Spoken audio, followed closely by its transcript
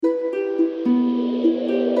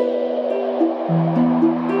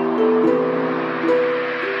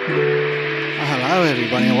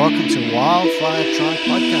everybody, and welcome to Wildfire Tribe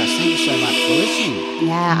Podcast. Thank you so much for listening.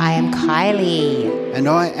 Yeah, I am Kylie. And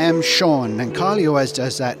I am Sean. And Kylie always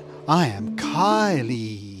does that. I am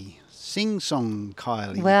Kylie. Sing-song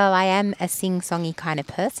Kylie. Well, I am a sing-songy kind of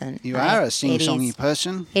person. You are a sing-songy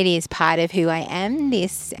person. It is part of who I am,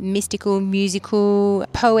 this mystical, musical,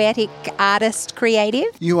 poetic artist creative.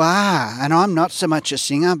 You are. And I'm not so much a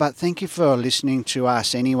singer, but thank you for listening to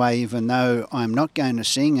us anyway, even though I'm not going to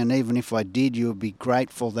sing. And even if I did, you'll be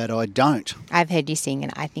grateful that I don't. I've heard you sing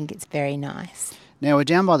and I think it's very nice. Now, we're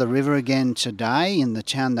down by the river again today in the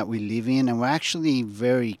town that we live in, and we're actually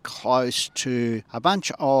very close to a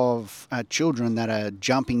bunch of children that are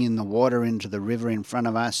jumping in the water into the river in front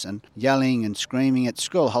of us and yelling and screaming. It's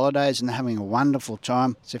school holidays and they're having a wonderful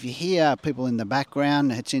time. So if you hear people in the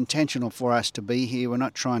background, it's intentional for us to be here. We're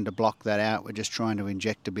not trying to block that out. We're just trying to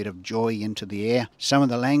inject a bit of joy into the air. Some of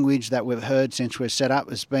the language that we've heard since we're set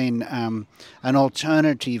up has been an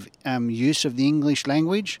alternative use of the English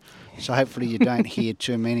language. So hopefully you don't hear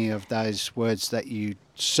too many of those words that you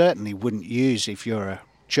certainly wouldn't use if you're a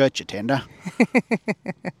church attender.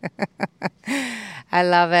 I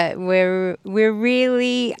love it. We're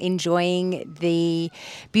really enjoying the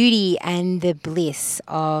beauty and the bliss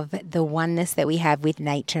of the oneness that we have with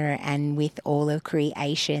nature and with all of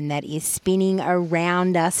creation that is spinning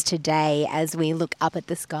around us today as we look up at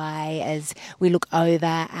the sky, as we look over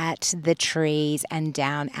at the trees and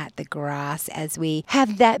down at the grass, as we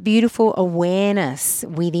have that beautiful awareness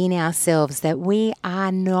within ourselves that we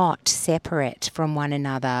are not separate from one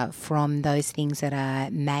another, from those things that are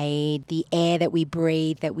made, the air that we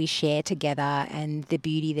breathe, that we share together, and the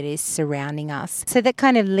beauty that is surrounding us. So that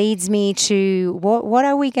kind of leads me to what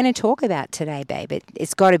are we going to talk about today, babe?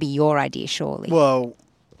 It's got to be your idea, surely. Well,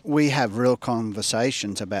 we have real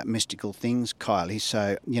conversations about mystical things, Kylie.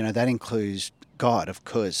 So, that includes God, of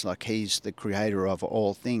course, like he's the creator of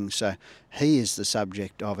all things. So he is the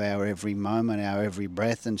subject of our every moment, our every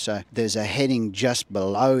breath. And so there's a heading just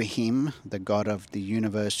below him, the God of the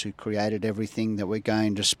universe who created everything that we're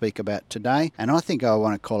going to speak about today. And I think I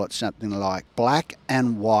want to call it something like black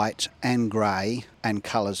and white and grey and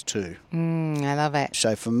colours too. I love it.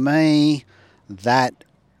 So for me, that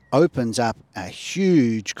opens up a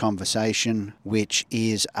huge conversation which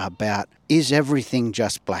is about, is everything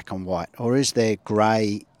just black and white, or is there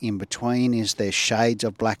grey in between? Is there shades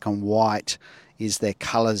of black and white? Is there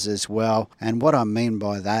colours as well? And what I mean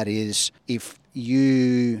by that is, if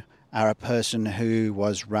you are a person who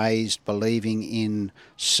was raised believing in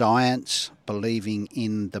science, believing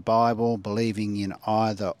in the Bible, believing in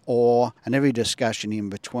either or, and every discussion in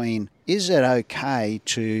between, is it okay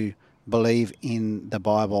to believe in the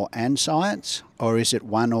Bible and science, or is it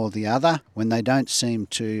one or the other? When they don't seem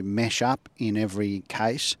to mesh up in every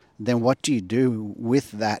case, then what do you do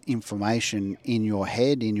with that information in your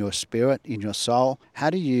head, in your spirit, in your soul? How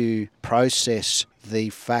do you process the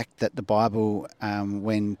fact that the Bible,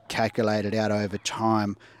 when calculated out over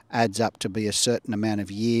time, adds up to be a certain amount of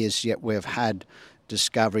years, yet we've had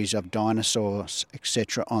discoveries of dinosaurs,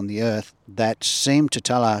 etc. on the earth that seem to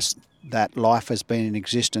tell us that life has been in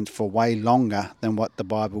existence for way longer than what the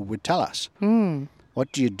Bible would tell us.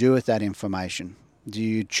 What do you do with that information? Do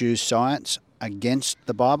you choose science against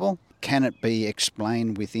the Bible? Can it be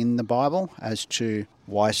explained within the Bible as to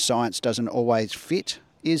why science doesn't always fit?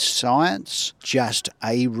 Is science just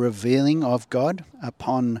a revealing of God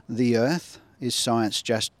upon the earth? Is science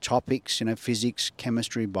just topics, physics,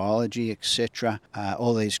 chemistry, biology, etc.,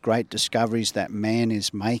 all these great discoveries that man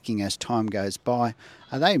is making as time goes by,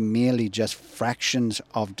 are they merely just fractions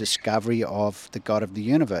of discovery of the God of the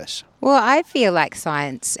universe? Well, I feel like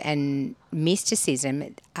science and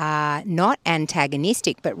mysticism are not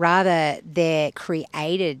antagonistic, but rather they're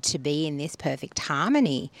created to be in this perfect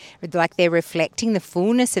harmony. Like they're reflecting the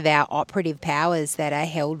fullness of our operative powers that are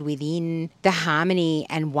held within the harmony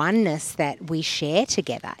and oneness that we share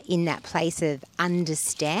together, in that place of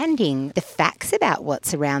understanding the facts about what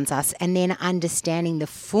surrounds us and then understanding the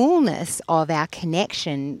fullness of our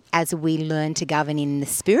connection as we learn to govern in the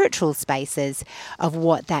spiritual spaces of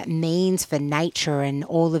what that means for nature and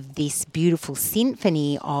all of this beautiful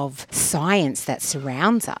symphony of science that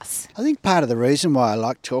surrounds us. I think part of the reason why I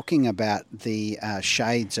like talking about the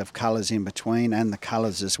shades of colours in between and the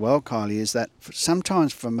colours as well, Kylie, is that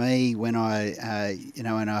sometimes for me when I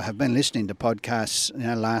have been listening to podcasts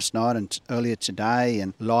last night and earlier today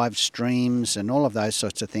and live streams and all of those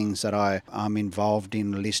sorts of things that I'm involved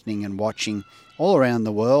in listening and watching all around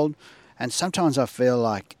the world. And sometimes I feel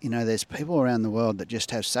like, there's people around the world that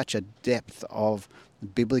just have such a depth of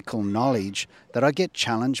biblical knowledge that I get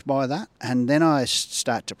challenged by that. And then I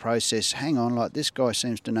start to process, hang on, like this guy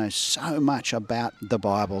seems to know so much about the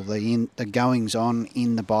Bible, the goings on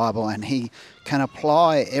in the Bible, and he can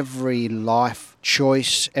apply every life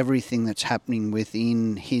choice, everything that's happening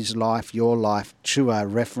within his life, your life, to a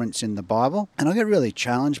reference in the Bible. And I get really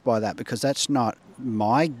challenged by that because that's not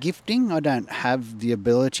my gifting. I don't have the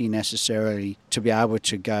ability necessarily to be able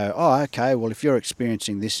to go, oh, okay, well, if you're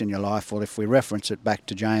experiencing this in your life, well, if we reference it back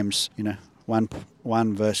to James,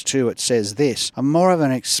 1 verse 2, it says this. I'm more of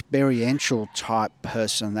an experiential type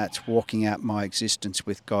person that's walking out my existence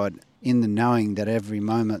with God in the knowing that every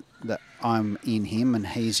moment that I'm in him and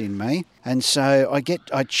he's in me. And so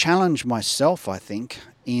I challenge myself, I think,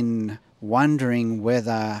 in wondering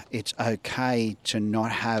whether it's okay to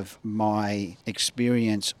not have my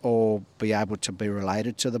experience or be able to be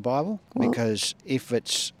related to the Bible. Because if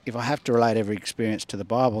I have to relate every experience to the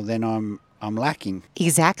Bible, then I'm lacking.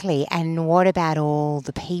 Exactly. And what about all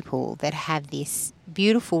the people that have this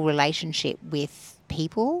beautiful relationship with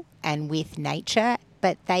people and with nature,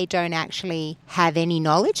 but they don't actually have any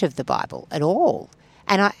knowledge of the Bible at all?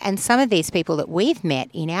 And some of these people that we've met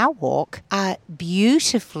in our walk are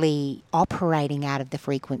beautifully operating out of the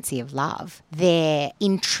frequency of love. They're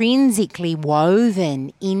intrinsically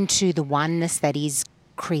woven into the oneness that is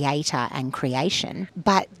creator and creation,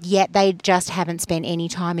 but yet they just haven't spent any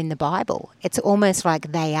time in the Bible. It's almost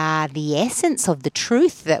like they are the essence of the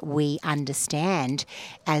truth that we understand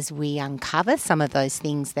as we uncover some of those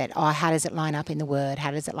things that, how does it line up in the Word?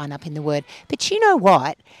 How does it line up in the Word? But you know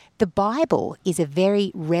what? The Bible is a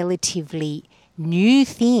very relatively new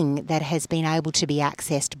thing that has been able to be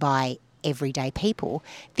accessed by everyday people.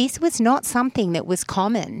 This was not something that was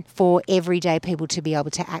common for everyday people to be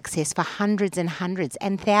able to access for hundreds and hundreds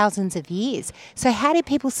and thousands of years. So how did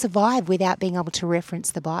people survive without being able to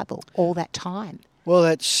reference the Bible all that time? Well,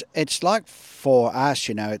 it's like for us,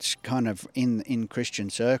 it's kind of in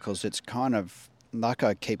Christian circles, it's kind of like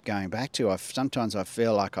I keep going back to. Sometimes I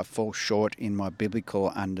feel like I fall short in my biblical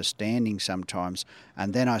understanding sometimes,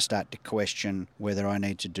 and then I start to question whether I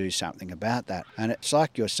need to do something about that. And it's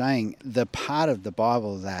like you're saying, the part of the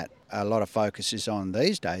Bible that a lot of focus is on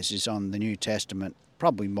these days is on the New Testament,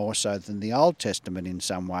 probably more so than the Old Testament in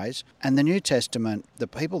some ways. And the New Testament, the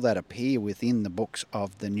people that appear within the books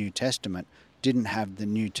of the New Testament didn't have the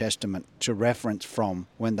New Testament to reference from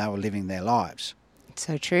when they were living their lives.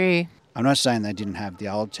 So true. I'm not saying they didn't have the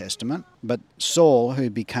Old Testament, but Saul, who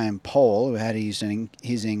became Paul, who had his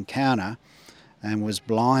encounter and was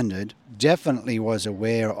blinded, definitely was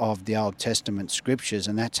aware of the Old Testament scriptures,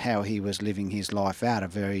 and that's how he was living his life out, a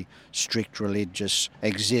very strict religious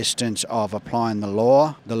existence of applying the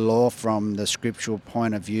law from the scriptural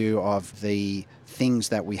point of view of the things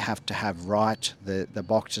that we have to have right, the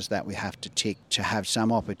boxes that we have to tick to have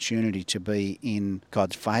some opportunity to be in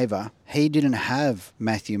God's favour. He didn't have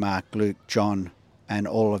Matthew, Mark, Luke, John and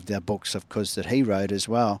all of the books, of course, that he wrote as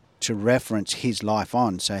well to reference his life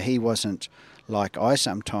on. So he wasn't like I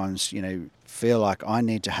sometimes, feel like I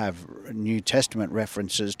need to have New Testament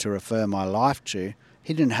references to refer my life to.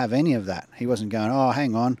 He didn't have any of that. He wasn't going, oh,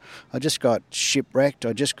 hang on, I just got shipwrecked,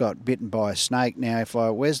 I just got bitten by a snake. Now,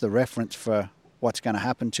 where's the reference for what's going to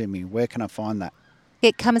happen to me? Where can I find that?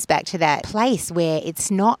 It comes back to that place where it's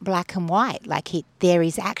not black and white. There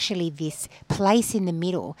is actually this place in the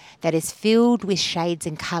middle that is filled with shades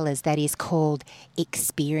and colours that is called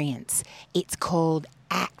experience. It's called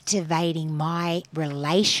activating my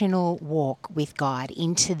relational walk with God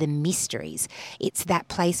into the mysteries. It's that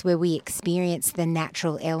place where we experience the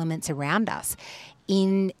natural elements around us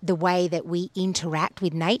in the way that we interact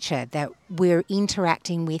with nature, that we're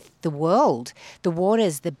interacting with the world, the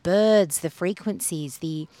waters, the birds, the frequencies,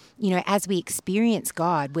 as we experience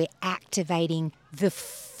God, we're activating the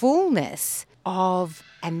fullness of,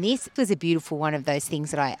 and this was a beautiful one of those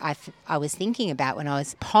things that I was thinking about when I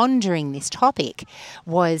was pondering this topic,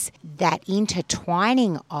 was that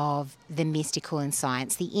intertwining of the mystical and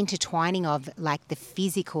science, the intertwining of the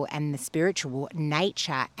physical and the spiritual,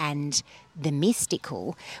 nature and the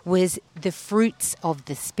mystical, was the fruits of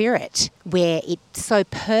the Spirit, where it so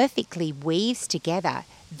perfectly weaves together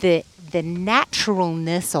the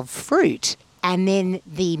naturalness of fruit and then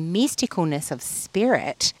the mysticalness of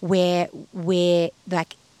spirit, where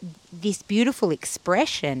this beautiful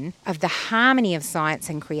expression of the harmony of science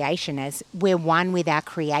and creation as we're one with our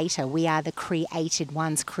Creator. We are the created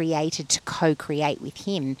ones, created to co-create with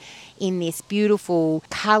Him in this beautiful,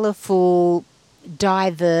 colourful,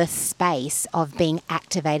 diverse space of being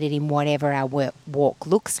activated in whatever our walk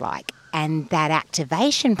looks like. And that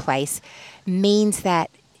activation place means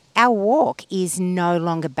that our walk is no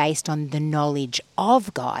longer based on the knowledge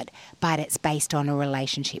of God, but it's based on a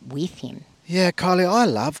relationship with him. Yeah, Kylie, I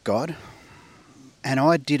love God.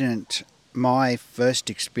 And my first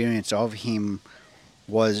experience of him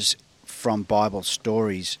was from Bible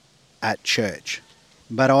stories at church.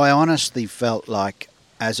 But I honestly felt like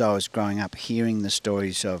as I was growing up hearing the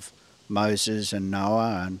stories of Moses and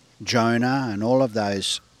Noah and Jonah and all of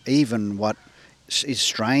those, even what is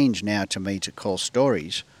strange now to me to call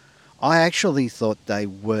stories, I actually thought they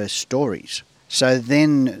were stories. So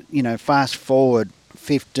then, fast forward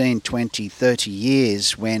 15, 20, 30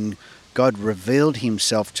 years when God revealed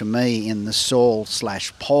himself to me in the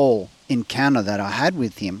Saul/Paul encounter that I had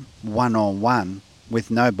with him, one-on-one,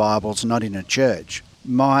 with no Bibles, not in a church.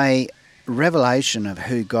 My revelation of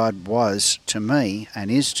who God was to me and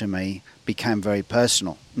is to me became very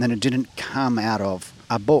personal. And then it didn't come out of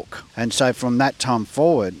a book. And so from that time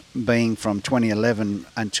forward, being from 2011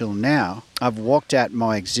 until now, I've walked out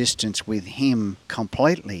my existence with him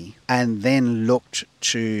completely and then looked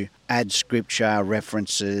to add scripture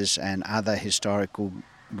references and other historical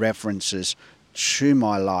references to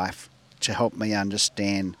my life to help me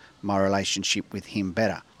understand my relationship with him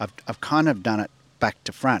better. I've kind of done it back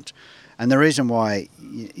to front. And the reason why,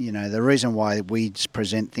 the reason why we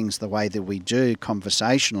present things the way that we do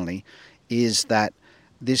conversationally is that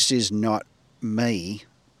this is not me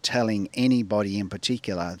telling anybody in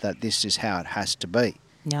particular that this is how it has to be.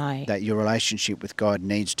 No. That your relationship with God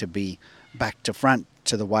needs to be back to front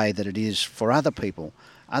to the way that it is for other people.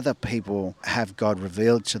 Other people have God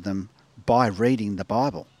revealed to them by reading the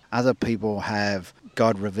Bible. Other people have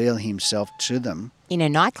God reveal himself to them. In a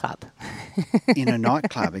nightclub. In a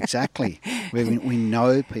nightclub, exactly. We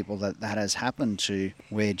know people that has happened to,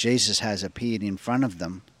 where Jesus has appeared in front of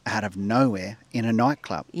them out of nowhere in a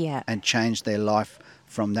nightclub. Yeah. And changed their life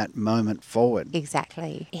from that moment forward.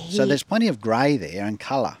 Exactly. So there's plenty of grey there and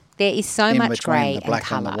colour. There is so much grey the black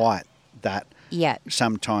and and colour. the white that Yeah.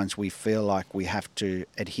 sometimes we feel like we have to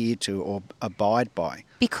adhere to or abide by.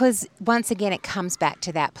 Because once again, it comes back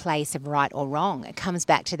to that place of right or wrong. It comes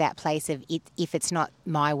back to that place of if it's not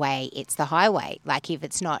my way, it's the highway. Like if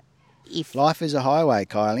it's not... Life is a highway,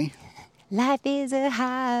 Kylie. Life is a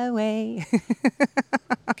highway.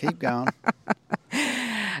 Keep going.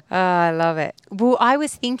 Oh, I love it. Well, I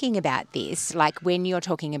was thinking about this, like when you're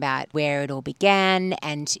talking about where it all began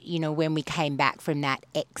and, when we came back from that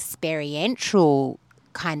experiential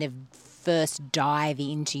kind of first dive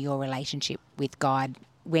into your relationship with God,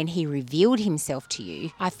 when he revealed himself to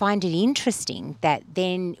you, I find it interesting that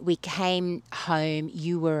then we came home,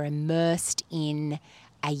 you were immersed in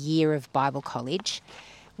a year of Bible college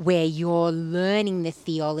where you're learning the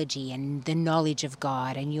theology and the knowledge of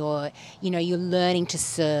God, and you're learning to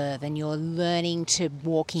serve and you're learning to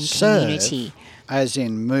walk in community. Serve, as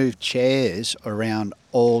in move chairs around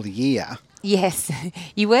all year. Yes,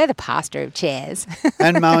 you were the pastor of chairs.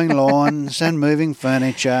 And mowing lawns and moving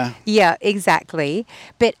furniture. Yeah, exactly.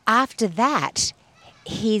 But after that,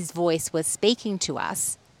 his voice was speaking to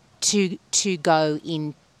us to go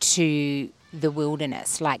into the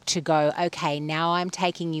wilderness, like to go, okay, now I'm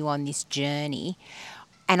taking you on this journey.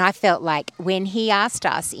 And I felt like when he asked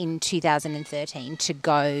us in 2013 to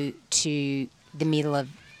go to the middle of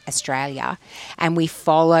Australia and we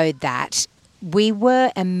followed that, we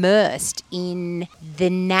were immersed in the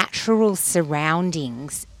natural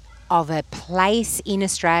surroundings of a place in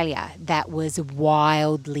Australia that was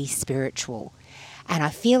wildly spiritual. And I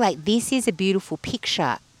feel like this is a beautiful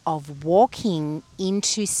picture of walking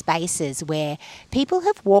into spaces where people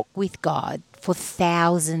have walked with God for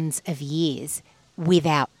thousands of years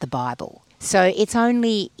without the Bible. So it's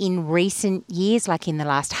only in recent years, like in the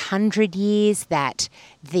last 100 years, that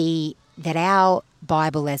our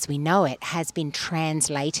Bible as we know it has been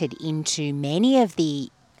translated into many of the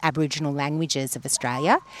Aboriginal languages of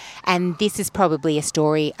Australia. And this is probably a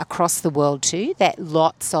story across the world too, that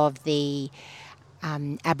lots of the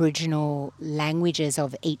Aboriginal languages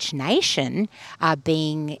of each nation are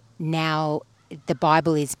being now, the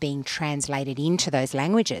Bible is being translated into those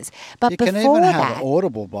languages. But you before can even that, have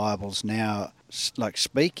audible Bibles now, like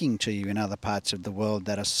speaking to you in other parts of the world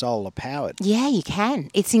that are solar powered. Yeah, you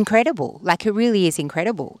can. It's incredible. Like it really is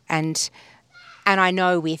incredible. And I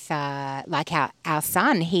know with like our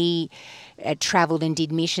son, he travelled and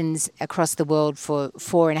did missions across the world for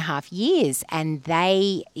 4.5 years, and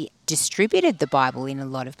they distributed the Bible in a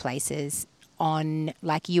lot of places on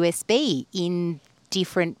like USB in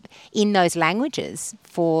those languages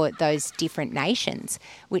for those different nations,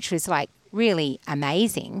 which was like really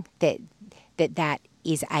amazing that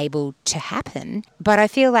is able to happen. But I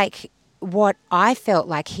feel like what I felt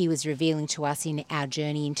like he was revealing to us in our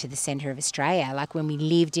journey into the centre of Australia, like when we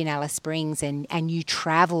lived in Alice Springs and you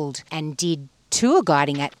travelled and did tour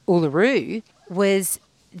guiding at Uluru, was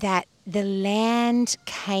that the land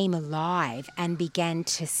came alive and began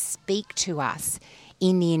to speak to us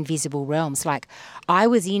in the invisible realms. Like, I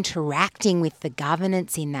was interacting with the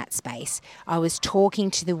governance in that space. I was talking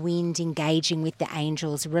to the wind, engaging with the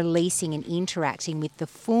angels, releasing and interacting with the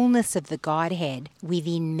fullness of the Godhead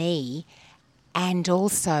within me and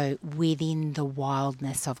also within the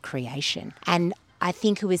wildness of creation. And I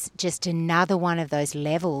think it was just another one of those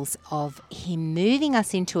levels of him moving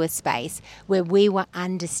us into a space where we were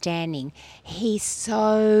understanding he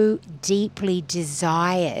so deeply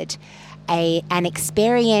desired an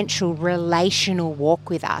experiential relational walk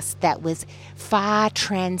with us that was far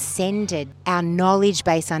transcended our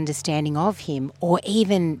knowledge-based understanding of him, or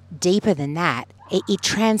even deeper than that, it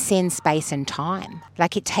transcends space and time.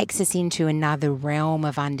 Like, it takes us into another realm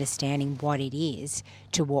of understanding what it is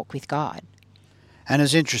to walk with God. And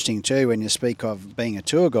it's interesting too, when you speak of being a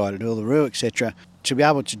tour guide at Uluru, etc., to be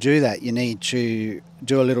able to do that, you need to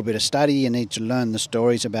do a little bit of study, you need to learn the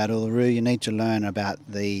stories about Uluru, you need to learn about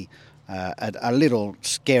a little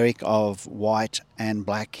skerrick of white and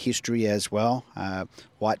black history as well,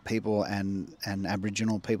 white people and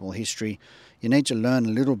Aboriginal people history. You need to learn a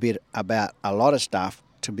little bit about a lot of stuff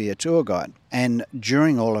to be a tour guide. And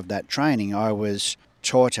during all of that training, I was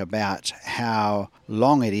taught about how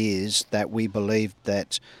long it is that we believe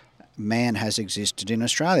that man has existed in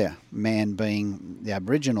Australia, man being the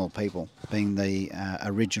Aboriginal people, being the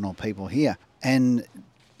original people here. And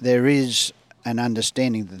there is an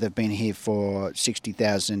understanding that they've been here for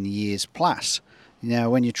 60,000 years plus.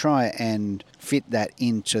 Now, when you try and fit that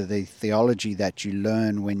into the theology that you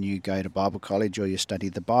learn when you go to Bible college or you study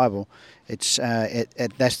the Bible, this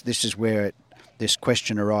is where this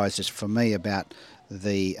question arises for me about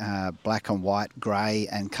the black and white, grey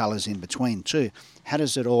and colours in between too. How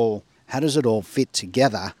does it all fit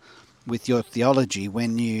together with your theology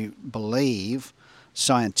when you believe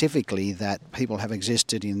scientifically that people have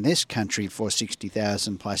existed in this country for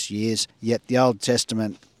 60,000 plus years, yet the Old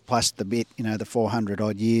Testament plus the bit, the 400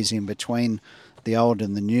 odd years in between the old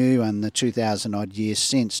and the new and the 2,000 odd years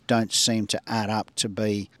since don't seem to add up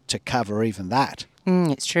to cover even that.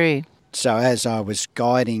 It's true. So as I was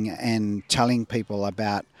guiding and telling people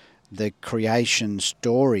about the creation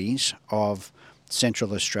stories of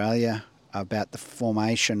Central Australia, about the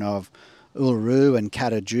formation of Uluru and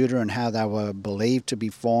Kata Judah and how they were believed to be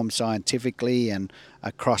formed scientifically and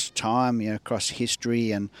across time, across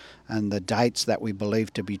history and the dates that we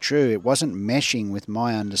believe to be true, it wasn't meshing with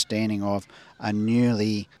my understanding of a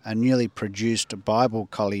newly produced Bible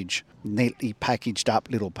college, neatly packaged up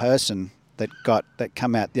little person that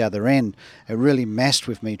come out the other end. It really messed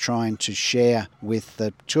with me trying to share with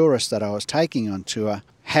the tourists that I was taking on tour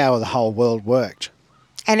how the whole world worked.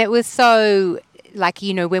 And it was so,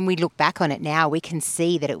 when we look back on it now, we can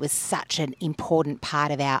see that it was such an important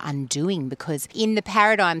part of our undoing, because in the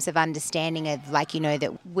paradigms of understanding of,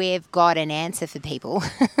 that we've got an answer for people.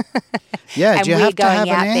 Yeah, and you have to have an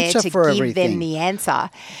answer for give everything. Them the answer.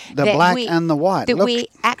 The black and the white. We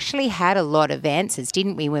actually had a lot of answers,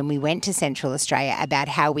 didn't we, when we went to Central Australia about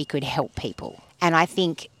how we could help people. And I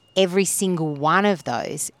think every single one of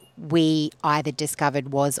those we either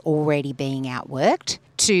discovered was already being outworked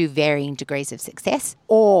to varying degrees of success,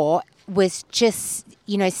 or was just,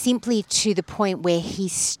 simply to the point where he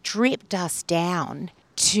stripped us down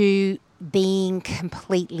to being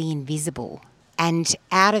completely invisible. And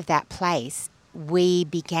out of that place, we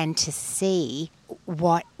began to see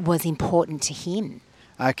what was important to him.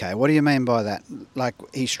 Okay, what do you mean by that? Like,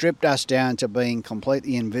 he stripped us down to being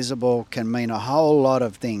completely invisible can mean a whole lot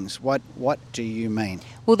of things. What do you mean?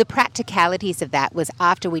 Well, the practicalities of that was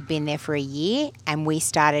after we'd been there for a year and we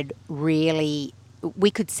started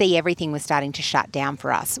we could see everything was starting to shut down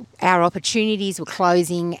for us. Our opportunities were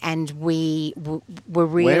closing and we were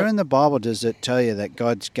really... Where in the Bible does it tell you that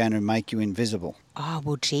God's going to make you invisible? Oh,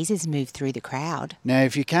 well, Jesus moved through the crowd. Now,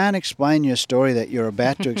 if you can't explain your story that you're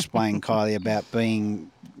about to explain, Kylie, about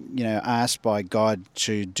being, asked by God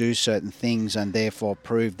to do certain things and therefore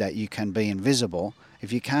prove that you can be invisible,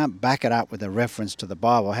 if you can't back it up with a reference to the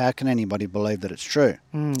Bible, how can anybody believe that it's true?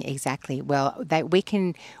 Exactly. Well, we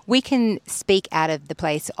can speak out of the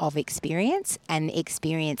place of experience, and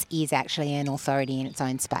experience is actually an authority in its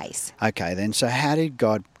own space. Okay, then. So how did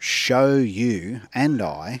God show you and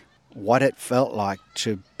I what it felt like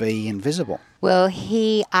to be invisible? Well,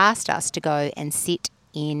 he asked us to go and sit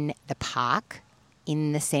in the park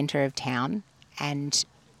in the centre of town and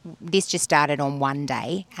this just started on one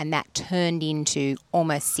day, and that turned into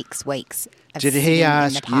almost 6 weeks of Did sitting he in the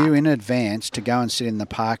ask park. you in advance to go and sit in the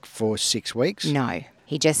park for 6 weeks? No,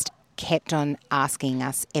 he just kept on asking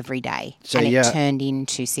us every day, So and yeah. it turned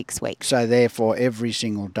into 6 weeks. So therefore, every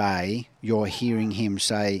single day, you're hearing him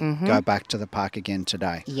say, go back to the park again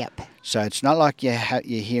today. Yep. So it's not like you're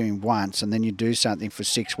hearing once and then you do something for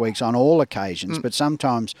 6 weeks on all occasions, but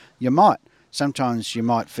sometimes you might. Sometimes you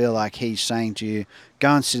might feel like he's saying to you,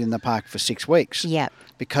 go and sit in the park for 6 weeks. Yep.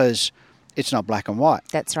 Because it's not black and white.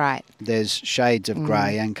 That's right. There's shades of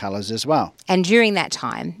grey and colours as well. And during that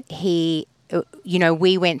time, we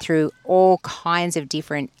went through all kinds of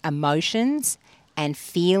different emotions and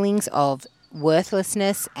feelings of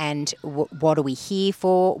worthlessness and what are we here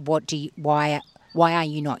for? Why are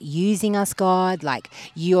you not using us, God? Like,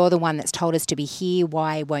 you're the one that's told us to be here.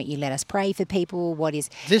 Why won't you let us pray for people?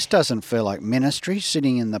 This doesn't feel like ministry,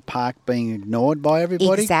 sitting in the park being ignored by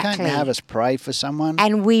everybody. Exactly. Can't you have us pray for someone?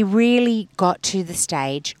 And we really got to the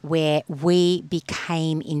stage where we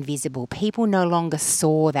became invisible. People no longer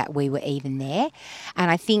saw that we were even there.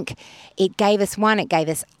 And I think it gave us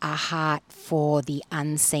a heart for the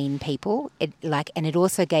unseen people. And it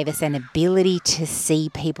also gave us an ability to see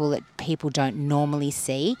people that people don't normally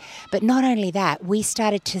see. But not only that, we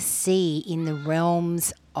started to see in the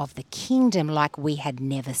realms of the kingdom like we had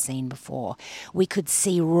never seen before. We could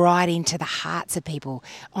see right into the hearts of people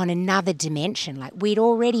on another dimension. Like, we'd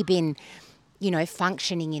already been,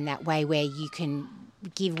 functioning in that way where you can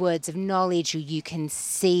give words of knowledge, or you can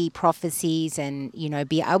see prophecies and,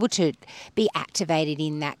 be able to be activated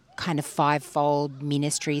in that kind of fivefold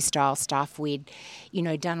ministry style stuff. We'd,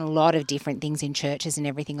 done a lot of different things in churches and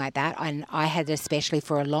everything like that. And I had, especially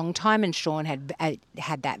for a long time, and Sean had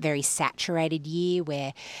that very saturated year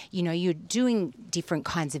where, you're doing different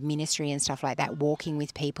kinds of ministry and stuff like that, walking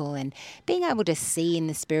with people and being able to see in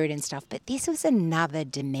the spirit and stuff. But this was another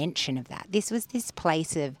dimension of that. This was this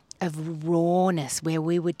place of rawness where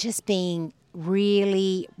we were just being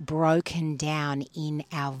really broken down in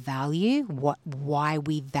our value, why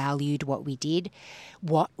we valued what we did,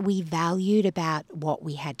 what we valued about what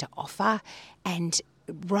we had to offer, and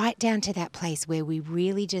right down to that place where we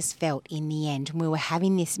really just felt in the end, and we were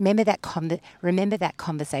having this, remember that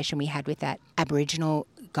conversation we had with that Aboriginal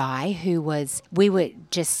guy we were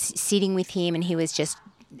just sitting with him and he was just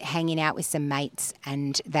hanging out with some mates,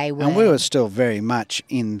 and we were still very much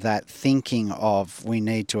in that thinking of we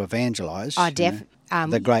need to evangelise.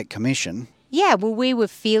 The Great Commission. Yeah, well, we were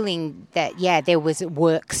feeling that, there was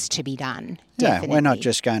works to be done. Definitely. Yeah, we're not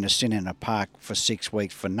just going to sit in a park for 6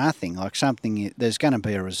 weeks for nothing. Like, there's going to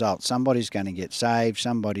be a result. Somebody's going to get saved.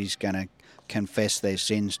 Somebody's going to confess their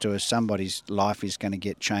sins to us. Somebody's life is going to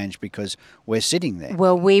get changed because we're sitting there.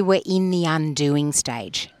 Well, we were in the undoing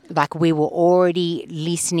stage. Like, we were already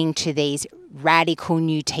listening to these radical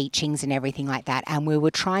new teachings and everything like that, and we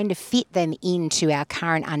were trying to fit them into our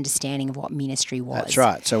current understanding of what ministry was. That's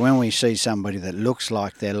right. So when we see somebody that looks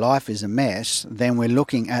like their life is a mess, then we're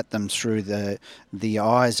looking at them through the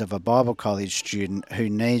eyes of a Bible college student who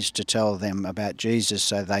needs to tell them about Jesus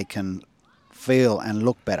so they can feel and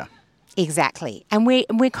look better. Exactly. And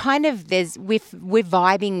we're kind of, we're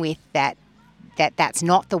vibing with that's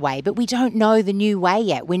not the way, but we don't know the new way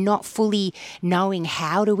yet. We're not fully knowing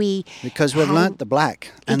because we've learnt the black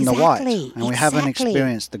and the white, and we haven't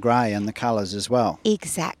experienced the grey and the colours as well.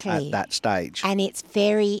 Exactly. At that stage. And it's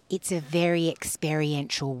a very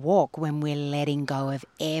experiential walk when we're letting go of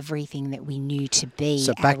everything that we knew to be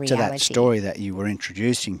So our back reality. to that story that you were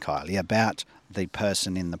introducing, Kylie, about the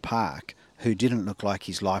person in the park who didn't look like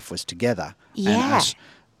his life was together, and us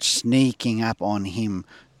sneaking up on him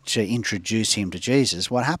to introduce him to Jesus.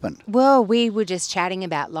 What happened? Well, we were just chatting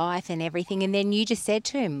about life and everything, and then you just said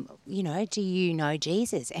to him, do you know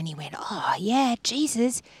Jesus? And he went, oh, yeah,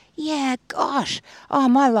 Jesus. Yeah, gosh. Oh,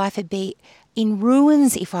 my life would be in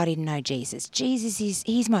ruins if I didn't know Jesus.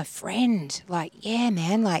 He's my friend. Like, yeah,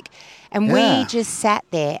 man. We just sat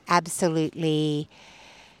there absolutely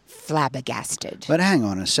flabbergasted. But hang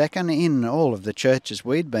on a second. In all of the churches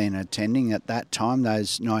we'd been attending at that time,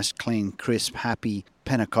 those nice, clean, crisp, happy,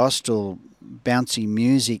 Pentecostal, bouncy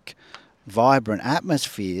music, vibrant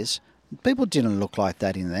atmospheres, people didn't look like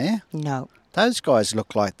that in there. No. Those guys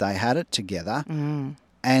looked like they had it together. Mm.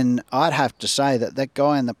 And I'd have to say that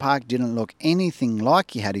guy in the park didn't look anything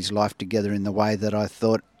like he had his life together in the way that I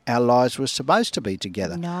thought our lives were supposed to be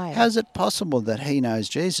together. No. How's it possible that he knows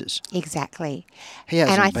Jesus? Exactly. He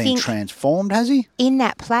hasn't been transformed, has he? In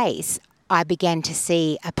that place, I began to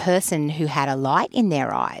see a person who had a light in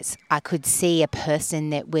their eyes. I could see a person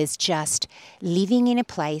that was just living in a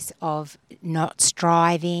place of not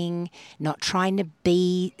striving, not trying to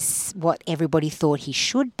be what everybody thought he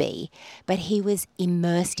should be, but he was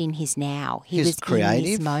immersed in his now. He was creative.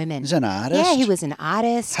 in this moment. He's an artist. Yeah, he was an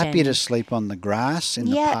artist. Happy to sleep on the grass in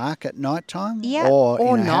the park at night time, or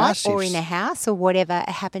in a not, house. or in a house, or whatever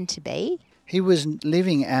it happened to be. He was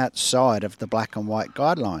living outside of the black and white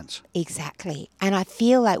guidelines. Exactly. And I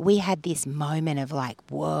feel like we had this moment of like,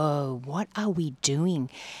 whoa, what are we doing?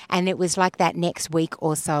 And it was like that next week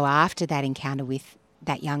or so after that encounter with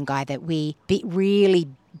that young guy that we really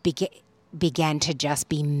began to just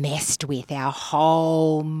be messed with. Our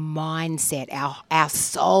whole mindset, our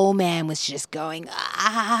soul man was just going,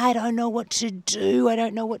 I don't know what to do. I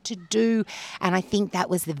don't know what to do. And I think that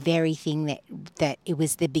was the very thing that it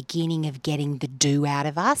was the beginning of getting the do out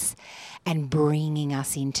of us and bringing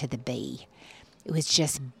us into the be. It was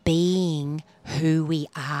just being who we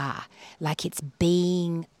are. Like it's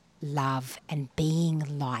being love and being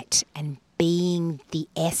light and being the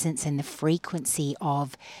essence and the frequency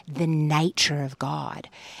of the nature of God.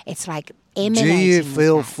 It's like emanating. Do you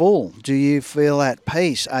feel full? Do you feel at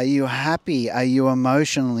peace? Are you happy? Are you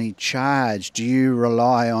emotionally charged? Do you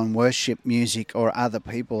rely on worship music or other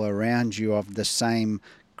people around you of the same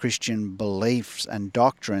Christian beliefs and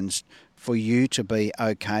doctrines for you to be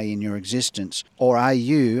okay in your existence? Or are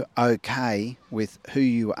you okay with who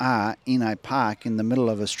you are in a park in the middle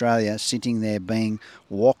of Australia, sitting there being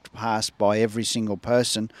walked past by every single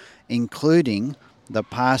person, including the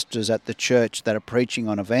pastors at the church that are preaching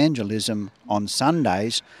on evangelism on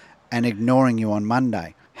Sundays and ignoring you on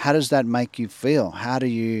Monday? How does that make you feel?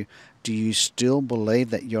 Do you still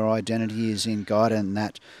believe that your identity is in God and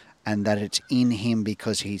that it's in him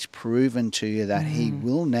because he's proven to you that he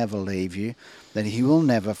will never leave you, that he will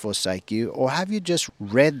never forsake you? Or have you just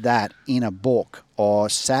read that in a book or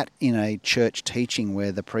sat in a church teaching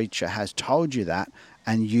where the preacher has told you that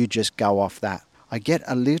and you just go off that? I get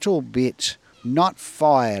a little bit not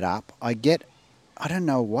fired up. I don't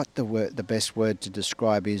know what the best word to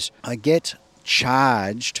describe is. I get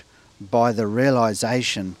charged by the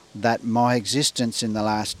realization that my existence in the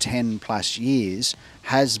last 10 plus years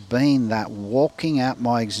has been that walking out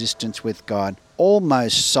my existence with God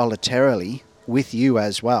almost solitarily, with you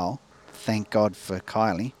as well. Thank God for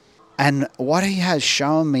Kylie. And what he has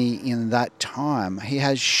shown me in that time, he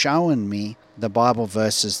has shown me the Bible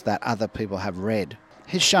verses that other people have read.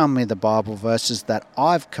 He's shown me the Bible verses that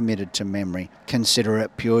I've committed to memory. Consider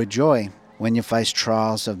it pure joy when you face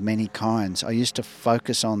trials of many kinds. I used to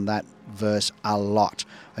focus on that verse a lot.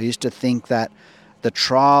 I used to think that the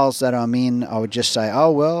trials that I'm in, I would just say,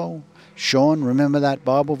 oh, well, Sean, remember that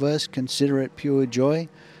Bible verse? Consider it pure joy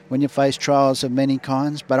when you face trials of many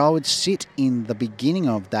kinds. But I would sit in the beginning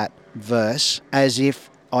of that verse as if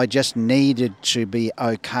I just needed to be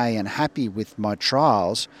okay and happy with my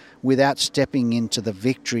trials without stepping into the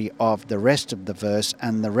victory of the rest of the verse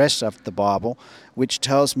and the rest of the Bible, which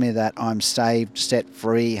tells me that I'm saved, set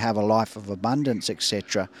free, have a life of abundance,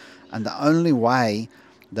 etc. And the only way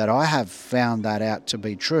that I have found that out to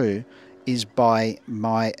be true is by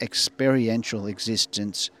my experiential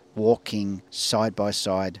existence walking side by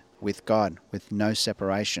side with God, with no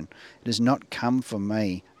separation. It has not come for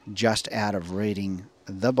me just out of reading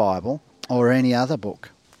the Bible or any other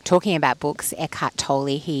book. Talking about books, Eckhart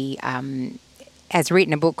Tolle, he has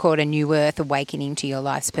written a book called A New Earth, Awakening to Your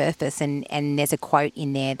Life's Purpose, and there's a quote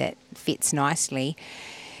in there that fits nicely.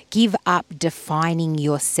 Give up defining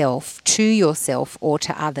yourself to yourself or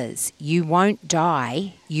to others. You won't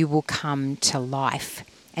die, you will come to life.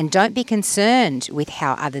 And don't be concerned with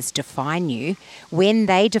how others define you. When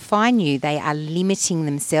they define you, they are limiting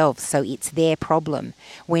themselves, so it's their problem.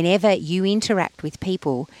 Whenever you interact with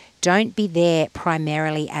people, don't be there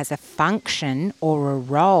primarily as a function or a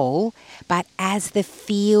role, but as the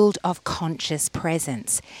field of conscious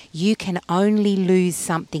presence. You can only lose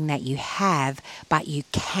something that you have, but you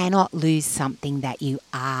cannot lose something that you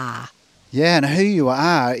are. Yeah, and who you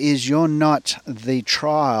are is you're not the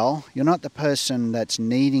trial. You're not the person that's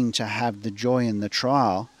needing to have the joy in the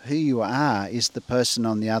trial. Who you are is the person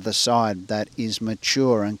on the other side that is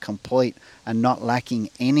mature and complete and not lacking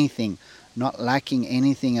anything. Not lacking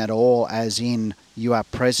anything at all, as in you are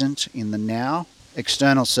present in the now.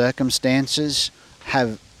 External circumstances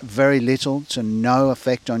have very little to no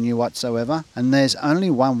effect on you whatsoever. And there's only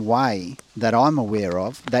one way that I'm aware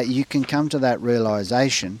of that you can come to that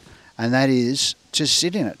realization, and that is to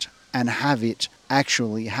sit in it and have it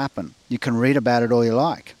actually happen. You can read about it all you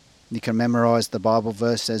like. You can memorize the Bible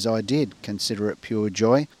verse as I did. Consider it pure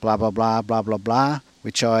joy, blah, blah, blah, blah, blah, blah.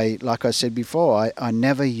 which like I said before, I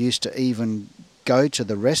never used to even go to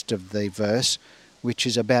the rest of the verse, which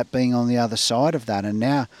is about being on the other side of that. And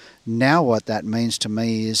now what that means to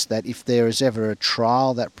me is that if there is ever a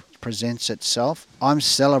trial that presents itself, I'm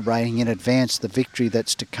celebrating in advance the victory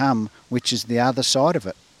that's to come, which is the other side of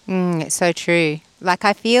it. It's so true. Like,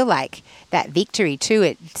 I feel like that victory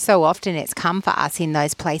too, so often it's come for us in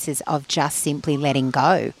those places of just simply letting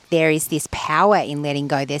go. There is this power in letting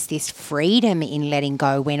go. There's this freedom in letting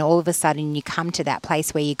go when all of a sudden you come to that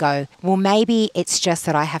place where you go, well, maybe it's just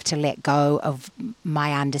that I have to let go of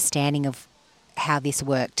my understanding of how this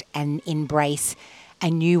worked and embrace a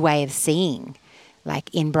new way of seeing,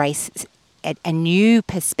 like embrace a new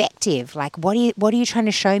perspective. Like, what are you trying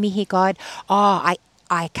to show me here, God? Oh,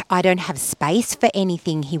 I don't have space for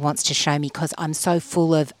anything he wants to show me because I'm so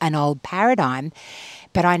full of an old paradigm,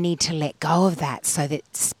 but I need to let go of that so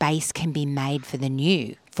that space can be made for the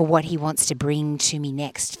new, for what he wants to bring to me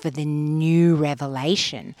next, for the new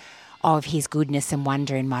revelation of his goodness and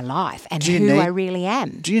wonder in my life and I really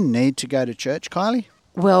am. Do you need to go to church, Kylie?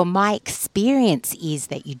 Well, my experience is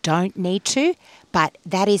that you don't need to, but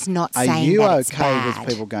that is not saying that it's bad. Are you okay with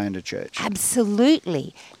people going to church?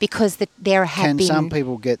 Absolutely, because there have been... Can some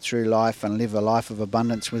people get through life and live a life of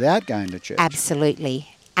abundance without going to church? Absolutely.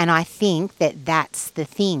 And I think that that's the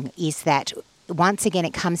thing, is that once again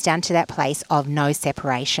it comes down to that place of no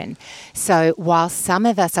separation. So while some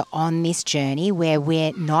of us are on this journey where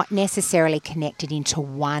we're not necessarily connected into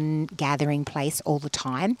one gathering place all the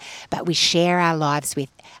time, but we share our lives with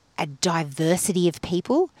a diversity of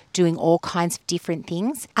people doing all kinds of different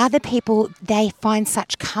things. Other people, they find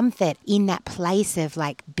such comfort in that place of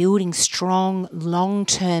like building strong,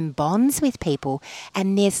 long-term bonds with people.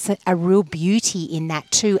 And there's a real beauty in that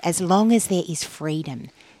too, as long as there is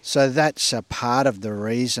freedom. So that's a part of the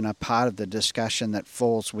reason, a part of the discussion that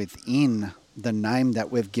falls within the name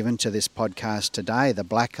that we've given to this podcast today, the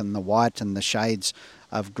black and the white and the shades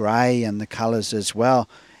of grey and the colours as well,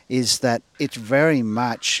 is that it's very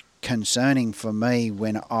much concerning for me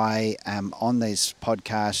when I am on these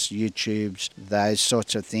podcasts, YouTubes, those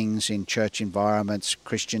sorts of things in church environments,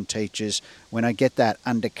 Christian teachers, when I get that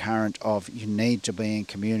undercurrent of you need to be in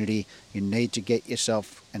community, you need to get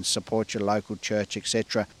yourself and support your local church,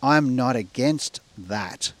 etc. I'm not against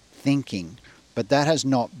that thinking, but that has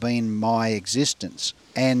not been my existence.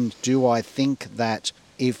 And do I think that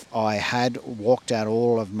if I had walked out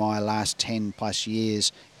all of my last 10 plus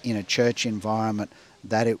years in a church environment,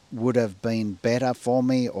 that it would have been better for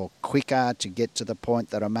me or quicker to get to the point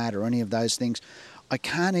that I'm at or any of those things? I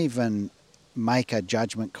can't even make a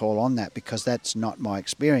judgment call on that because that's not my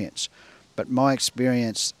experience. But my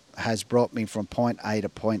experience has brought me from point A to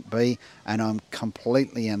point B, and I'm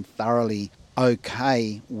completely and thoroughly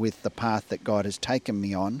okay with the path that God has taken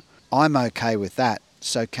me on. I'm okay with that.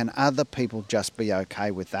 So can other people just be okay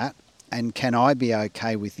with that? And can I be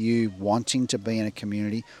okay with you wanting to be in a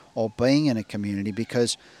community or being in a community?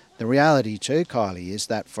 Because the reality too, Kylie, is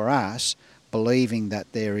that for us, believing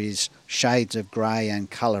that there is shades of grey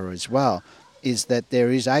and colour as well, is that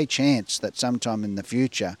there is a chance that sometime in the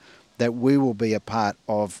future that we will be a part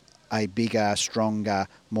of a bigger, stronger,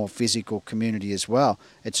 more physical community as well.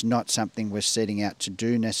 It's not something we're setting out to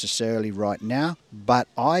do necessarily right now, but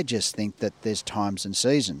I just think that there's times and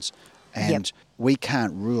seasons. And we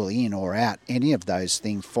can't rule in or out any of those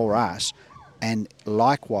things for us. And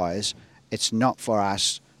likewise, it's not for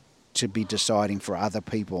us to be deciding for other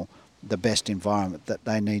people the best environment that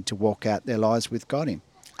they need to walk out their lives with God in.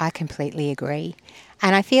 I completely agree.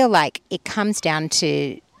 And I feel like it comes down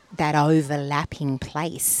to that overlapping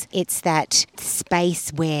place. It's that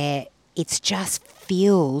space where it's just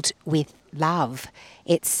filled with love.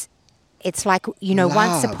 It's like, you know, love.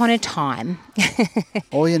 Once upon a time.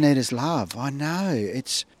 All you need is love. I know.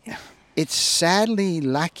 It's sadly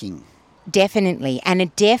lacking. Definitely. And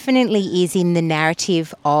it definitely is in the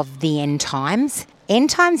narrative of the end times.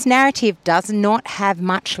 End times narrative does not have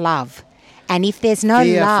much love. And if there's no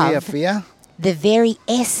love, fear. The very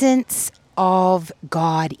essence of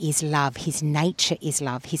God is love. His nature is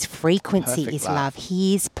love. His frequency is love.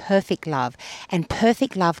 He is perfect love. And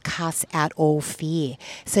perfect love casts out all fear.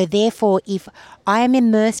 So therefore, if I am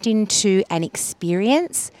immersed into an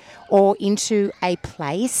experience or into a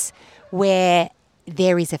place where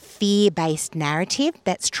there is a fear-based narrative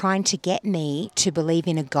that's trying to get me to believe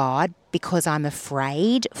in a God because I'm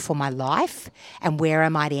afraid for my life and where I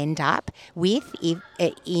might end up with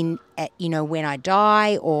when I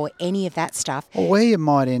die or any of that stuff. Or where you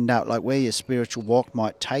might end up, like where your spiritual walk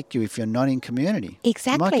might take you if you're not in community.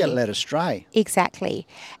 Exactly. You might get led astray. Exactly.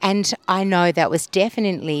 And I know that was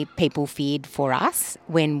definitely people feared for us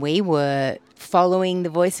when we were following the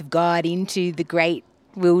voice of God into the great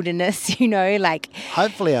wilderness,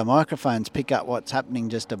 Hopefully our microphones pick up what's happening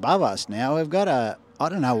just above us now. We've got I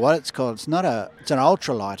don't know what it's called. It's an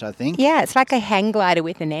ultralight, I think. Yeah, it's like a hang glider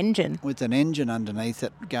with an engine. With an engine underneath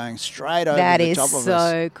it going straight over the top of us.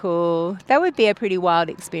 That is so cool. That would be a pretty wild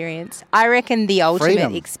experience. I reckon the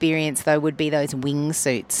ultimate experience, though, would be those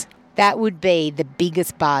wingsuits. That would be the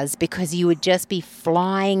biggest buzz because you would just be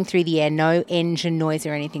flying through the air, no engine noise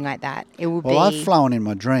or anything like that. I've flown in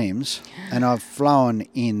my dreams and I've flown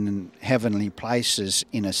in heavenly places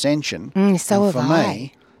in ascension. So have I. For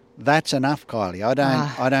me, that's enough, Kylie.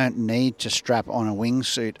 I don't need to strap on a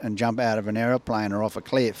wingsuit and jump out of an aeroplane or off a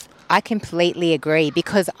cliff. I completely agree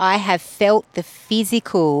because I have felt the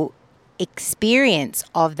physical experience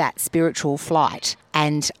of that spiritual flight,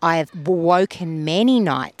 and I have woken many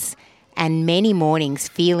nights and many mornings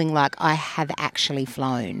feeling like I have actually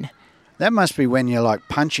flown. That must be when you're like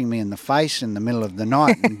punching me in the face in the middle of the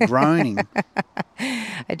night and groaning.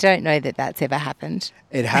 I don't know that that's ever happened.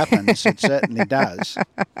 It happens. It certainly does.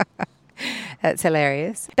 That's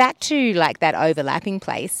hilarious. Back to that overlapping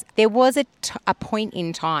place, there was a point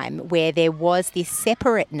in time where there was this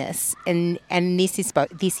separateness, and this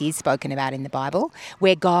is spoken about in the Bible,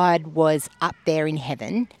 where God was up there in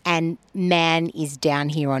heaven and man is down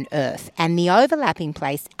here on earth. And the overlapping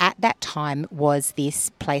place at that time was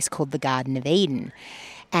this place called the Garden of Eden.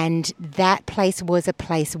 And that place was a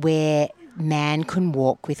place where man can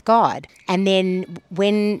walk with God. And then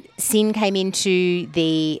when sin came into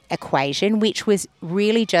the equation, which was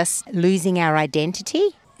really just losing our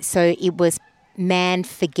identity, so it was man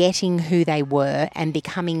forgetting who they were and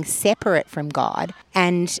becoming separate from God.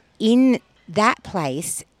 And in that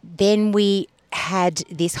place, then we had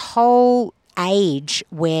this whole age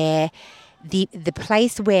where the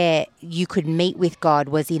place where you could meet with God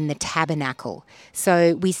was in the tabernacle.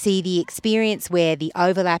 So we see the experience where the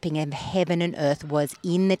overlapping of heaven and earth was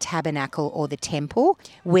in the tabernacle or the temple,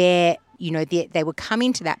 where they would come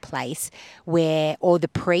into that place or the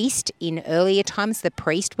priest in earlier times, the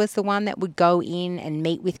priest was the one that would go in and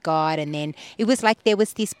meet with God. And then it was like there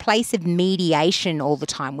was this place of mediation all the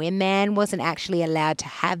time where man wasn't actually allowed to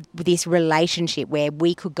have this relationship where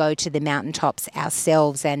we could go to the mountaintops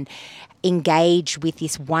ourselves and engage with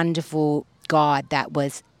this wonderful God that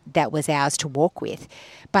was ours to walk with.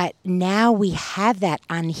 But now we have that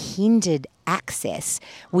unhindered access.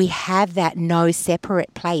 We have that no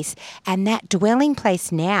separate place, and that dwelling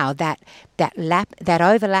place now, that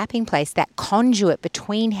overlapping place, that conduit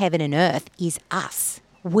between heaven and earth is us.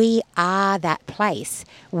 We are that place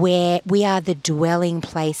where we are the dwelling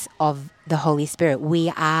place of the Holy Spirit.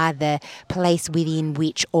 We are the place within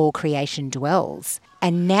which all creation dwells.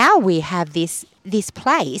 And now we have this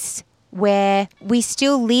place where we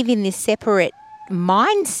still live in this separate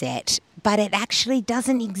mindset, but it actually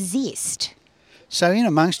doesn't exist. So in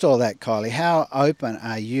amongst all that, Kylie, how open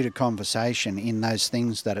are you to conversation in those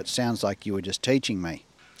things that it sounds like you were just teaching me?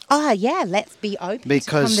 Oh, yeah, let's be open to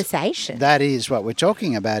conversation. That is what we're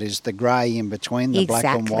talking about, is the grey in between the black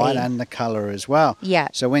and white and the colour as well. Yeah.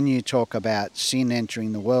 So when you talk about sin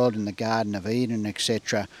entering the world in the Garden of Eden,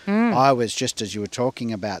 etc., I was, just as you were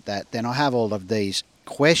talking about that, then I have all of these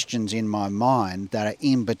questions in my mind that are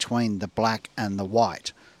in between the black and the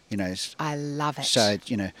white. I love it. So,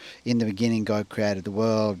 in the beginning, God created the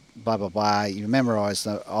world, blah, blah, blah. You memorize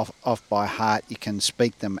them off by heart. You can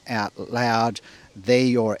speak them out loud. They're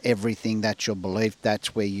your everything. That's your belief.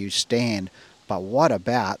 That's where you stand. But what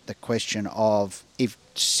about the question of if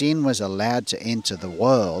sin was allowed to enter the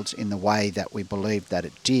world in the way that we believe that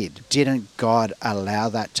it did, didn't God allow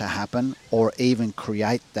that to happen, or even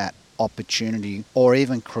create that opportunity, or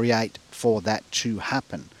even create for that to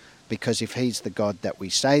happen? Because if he's the God that we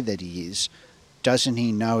say that he is, doesn't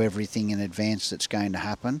he know everything in advance that's going to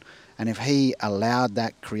happen? And if he allowed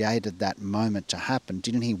that, created that moment to happen,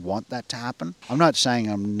 didn't he want that to happen? I'm not saying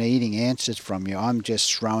I'm needing answers from you. I'm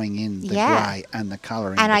just throwing in the grey and the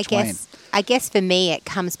colour in between. And I guess for me it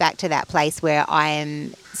comes back to that place where I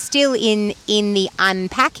am still in the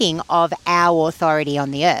unpacking of our authority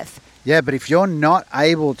on the earth. Yeah, but if you're not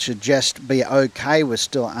able to just be okay with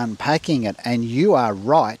still unpacking it, and you are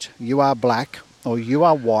right, you are black or you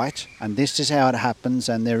are white, and this is how it happens,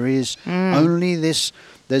 and there is only this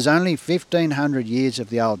there's only 1,500 years of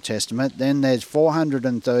the Old Testament. Then there's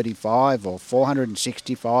 435 or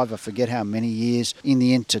 465, I forget how many years, in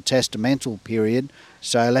the intertestamental period.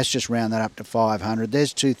 So let's just round that up to 500.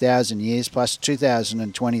 There's 2,000 years plus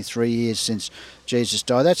 2,023 years since Jesus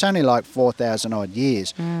died. That's only like 4,000 odd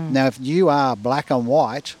years. Now, if you are black and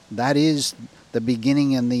white, that is the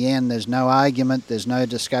beginning and the end, there's no argument, there's no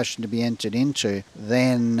discussion to be entered into,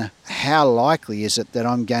 then how likely is it that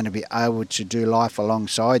I'm going to be able to do life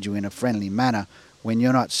alongside you in a friendly manner when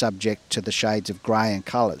you're not subject to the shades of grey and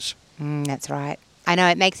colours? That's right. I know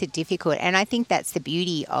it makes it difficult, and I think that's the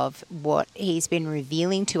beauty of what he's been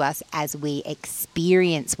revealing to us as we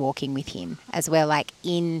experience walking with him as well, like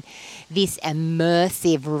in this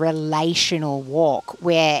immersive relational walk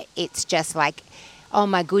where it's just like, oh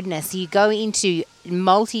my goodness, you go into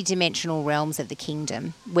multi-dimensional realms of the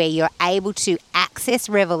kingdom where you're able to access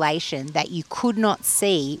revelation that you could not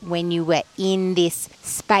see when you were in this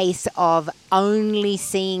space of only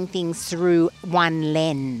seeing things through one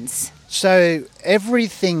lens. So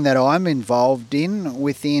everything that I'm involved in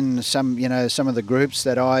within some of the groups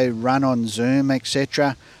that I run on Zoom,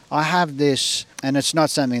 etc., I have this, and it's not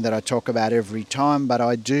something that I talk about every time, but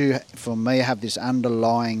I do, for me, have this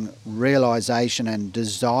underlying realization and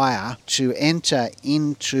desire to enter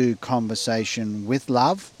into conversation with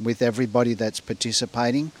love, with everybody that's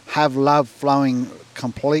participating, have love flowing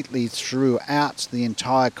completely throughout the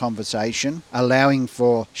entire conversation, allowing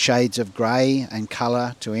for shades of grey and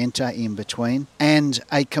colour to enter in between, and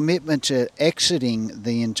a commitment to exiting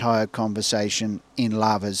the entire conversation in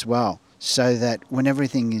love as well, so that when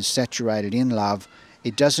everything is saturated in love,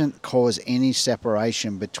 it doesn't cause any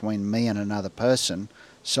separation between me and another person,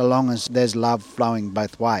 so long as there's love flowing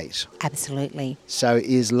both ways. Absolutely. So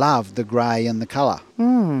is love the grey and the colour?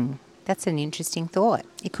 That's an interesting thought.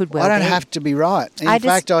 It could well be. I don't have to be right. In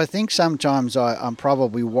fact, I think sometimes I'm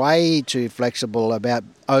probably way too flexible about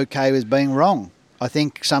okay with being wrong. I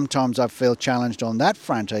think sometimes I feel challenged on that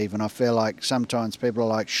front even. I feel like sometimes people are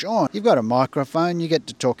like, Sean, you've got a microphone, you get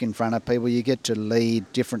to talk in front of people, you get to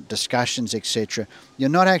lead different discussions, etc. You're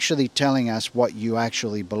not actually telling us what you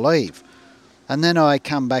actually believe. And then I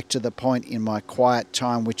come back to the point in my quiet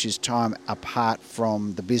time, which is time apart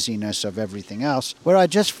from the busyness of everything else, where I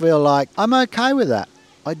just feel like I'm okay with that.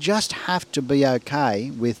 I just have to be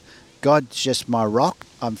okay with God's just my rock.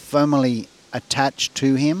 I'm firmly attached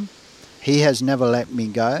to him. He has never let me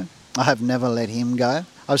go. I have never let him go.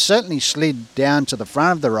 I've certainly slid down to the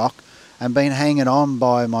front of the rock and been hanging on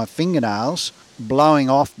by my fingernails, blowing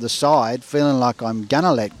off the side, feeling like I'm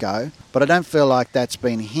gonna let go. But I don't feel like that's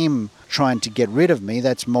been him trying to get rid of me.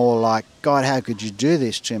 That's more like, God, how could you do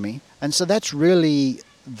this to me? And so that's really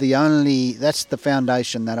that's the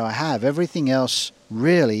foundation that I have. Everything else,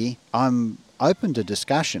 really, I'm open to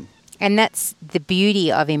discussion. And that's the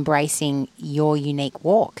beauty of embracing your unique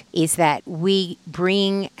walk, is that we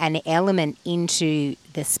bring an element into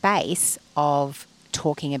the space of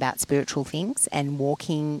talking about spiritual things and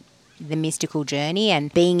walking the mystical journey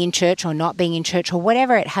and being in church or not being in church or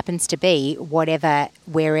whatever it happens to be, wherever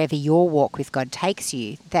your walk with God takes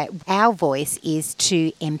you, that our voice is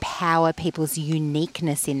to empower people's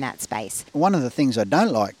uniqueness in that space. One of the things I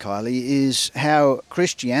don't like, Kylie, is how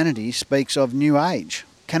Christianity speaks of New Age.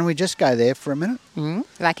 Can we just go there for a minute?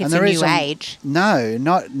 Like it's a new age? No. You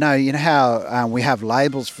know how we have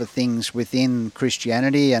labels for things within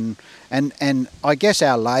Christianity, and I guess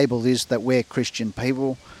our label is that we're Christian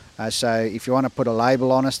people. So if you want to put a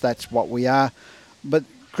label on us, that's what we are. But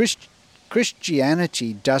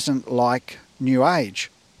Christianity doesn't like New Age.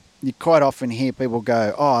 You quite often hear people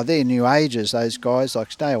go, "Oh, they're New Agers, those guys.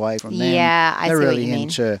 Like, stay away from them." Yeah, I see what you mean. They're really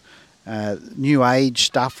into New Age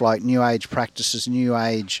stuff, like New Age practices, New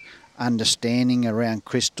Age understanding around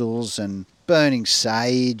crystals and burning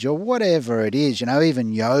sage or whatever it is. You know,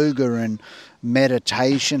 even yoga and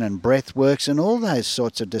meditation and breath works and all those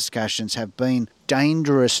sorts of discussions have been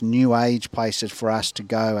dangerous New Age places for us to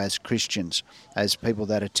go as Christians, as people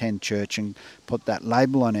that attend church and put that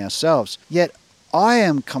label on ourselves. Yet I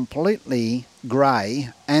am completely grey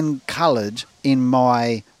and coloured in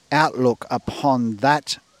my outlook upon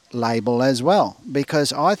that label as well,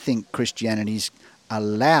 because I think Christianity's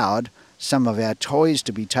allowed some of our toys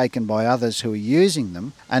to be taken by others who are using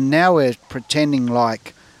them, and now we're pretending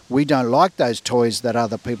like we don't like those toys that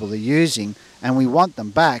other people are using and we want them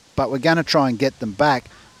back, but we're going to try and get them back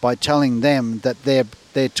by telling them that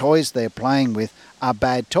their toys they're playing with are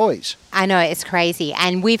bad toys. I know, it's crazy.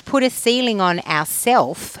 And we've put a ceiling on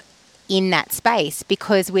ourselves in that space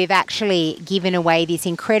because we've actually given away these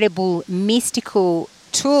incredible mystical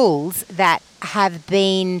tools that have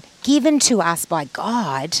been given to us by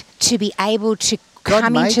God to be able to God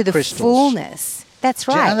come made into the crystals. fullness. That's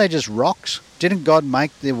right. Aren't they just rocks? Didn't God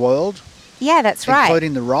make the world? Yeah, that's right.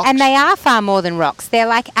 Including the rocks? And they are far more than rocks. They're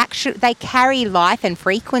like they carry life and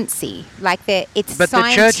frequency. Like it's But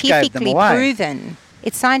the church gave them scientifically away. proven.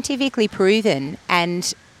 It's scientifically proven.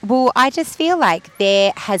 And well, I just feel like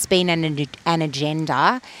there has been an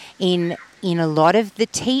agenda in a lot of the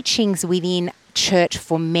teachings within church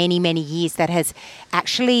for many, many years that has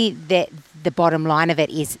actually the bottom line of it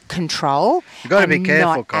is control. You've got to be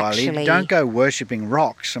careful, not Kylie. actually- Don't go worshipping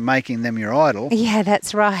rocks and making them your idol. Yeah,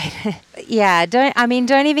 that's right. Yeah, don't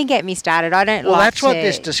even get me started. I don't Well, like that's what to-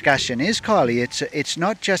 this discussion is, Kylie. It's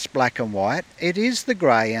not just black and white. It is the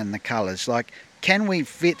grey and the colours. Like, can we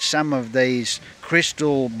fit some of these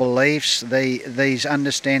crystal beliefs, these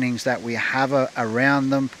understandings that we have around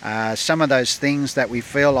them, some of those things that we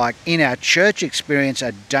feel like in our church experience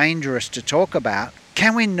are dangerous to talk about?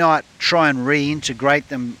 Can we not try and reintegrate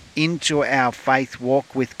them into our faith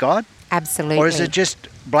walk with God? Absolutely. Or is it just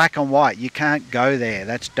black and white? You can't go there.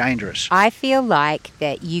 That's dangerous. I feel like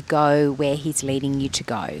that you go where he's leading you to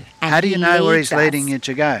go. And How do you know where he's leads leading us you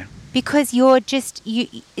to go? Because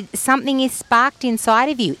something is sparked inside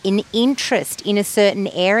of you, an interest in a certain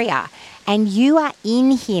area, and you are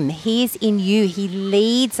in him. He is in you. He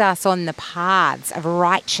leads us on the paths of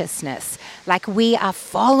righteousness. Like we are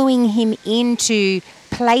following him into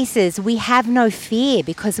places. We have no fear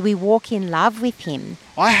because we walk in love with him.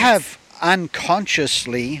 I have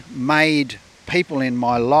unconsciously made people in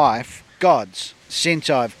my life gods since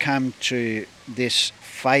I've come to this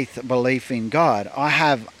faith belief in God. I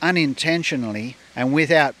have unintentionally and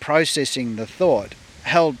without processing the thought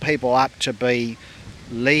held people up to be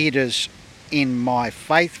leaders in my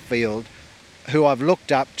faith field who I've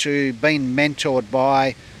looked up to, been mentored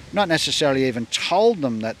by, not necessarily even told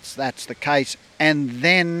them that's the case. And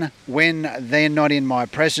then when they're not in my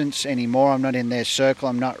presence anymore, I'm not in their circle,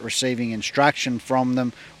 I'm not receiving instruction from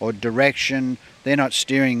them or direction, they're not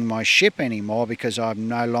steering my ship anymore because I'm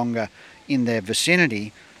no longer in their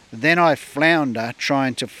vicinity, then I flounder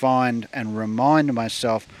trying to find and remind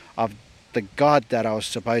myself of the God that I was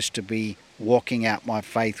supposed to be walking out my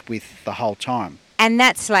faith with the whole time. And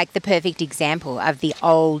that's like the perfect example of the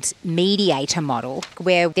old mediator model,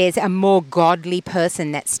 where there's a more godly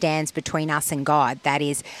person that stands between us and God, that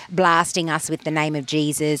is blasting us with the name of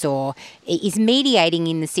Jesus, or is mediating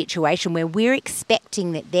in the situation where we're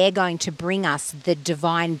expecting that they're going to bring us the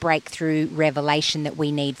divine breakthrough revelation that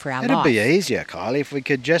we need for our life. It'd be easier, Kylie, if we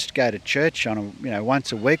could just go to church on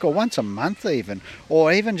once a week or once a month even,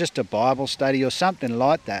 or even just a Bible study or something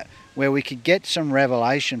like that, where we could get some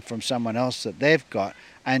revelation from someone else that they've got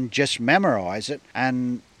and just memorize it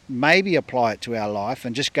and maybe apply it to our life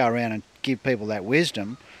and just go around and give people that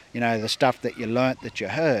wisdom, the stuff that you learnt, that you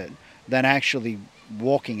heard, than actually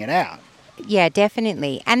walking it out. Yeah,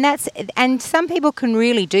 definitely. And some people can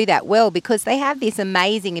really do that well because they have this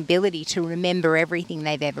amazing ability to remember everything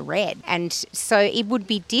they've ever read. And so it would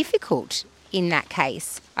be difficult in that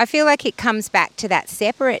case. I feel like it comes back to that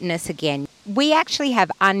separateness again. We actually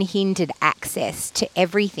have unhindered access to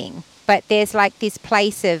everything, but there's like this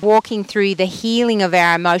place of walking through the healing of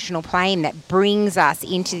our emotional plane that brings us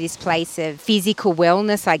into this place of physical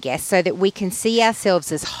wellness, I guess, so that we can see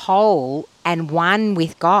ourselves as whole and one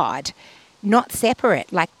with God, not separate.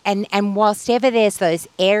 And whilst ever there's those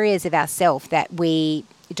areas of ourself that we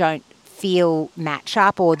don't feel match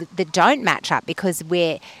up or that don't match up because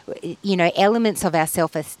we're, elements of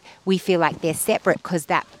ourself, we feel like they're separate because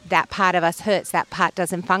that part of us hurts, that part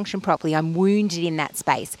doesn't function properly, I'm wounded in that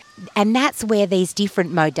space. And that's where these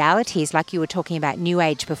different modalities, like you were talking about New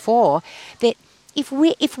Age before, that if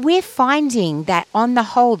we're finding that on the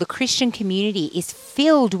whole the Christian community is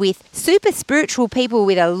filled with super spiritual people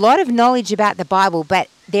with a lot of knowledge about the Bible, but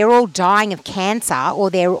they're all dying of cancer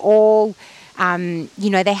or they're all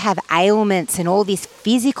they have ailments and all this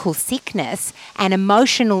physical sickness and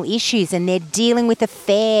emotional issues, and they're dealing with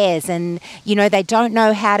affairs and, they don't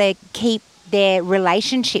know how to keep their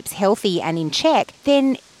relationships healthy and in check,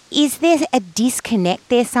 then is there a disconnect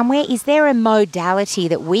there somewhere? Is there a modality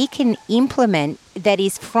that we can implement that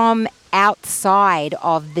is from outside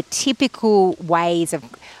of the typical ways of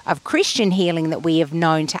Christian healing that we have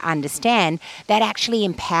known to understand, that actually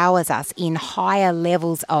empowers us in higher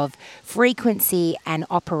levels of frequency and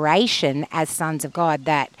operation as sons of God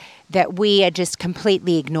that we are just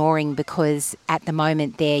completely ignoring because at the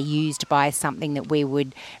moment they're used by something that we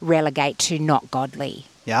would relegate to not godly?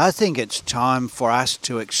 Yeah, I think it's time for us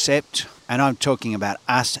to accept, and I'm talking about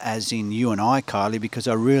us as in you and I, Kylie, because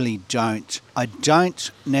I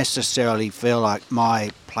don't necessarily feel like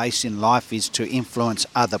my place in life is to influence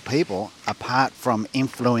other people apart from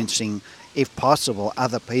influencing if possible,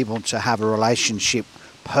 other people to have a relationship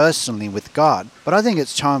personally with God. But I think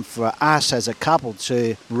it's time for us as a couple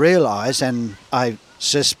to realise, and I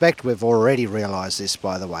suspect we've already realised this,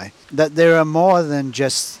 by the way, that there are more than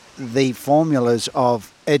just the formulas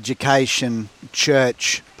of education,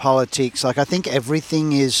 church, politics. Like, I think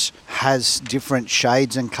everything has different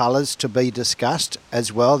shades and colours to be discussed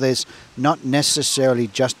as well. There's not necessarily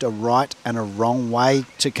just a right and a wrong way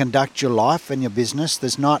to conduct your life and your business.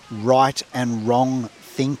 There's not right and wrong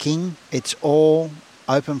thinking. It's all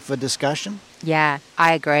open for discussion. Yeah,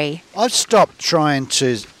 I agree. I've stopped trying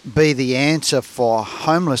to be the answer for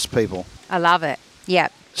homeless people. I love it.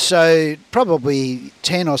 Yep. So probably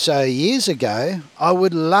 10 or so years ago, I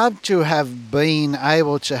would love to have been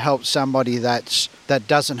able to help somebody that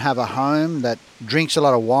doesn't have a home, that drinks a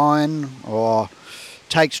lot of wine or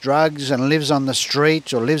takes drugs and lives on the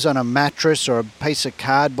street or lives on a mattress or a piece of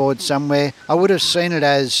cardboard somewhere. I would have seen it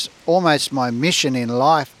as almost my mission in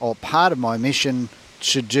life, or part of my mission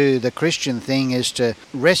to do the Christian thing, is to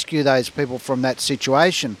rescue those people from that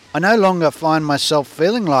situation. I no longer find myself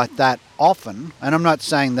feeling like that often, and I'm not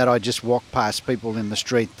saying that I just walk past people in the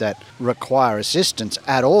street that require assistance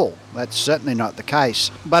at all. That's certainly not the case.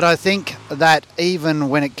 But I think that even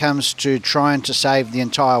when it comes to trying to save the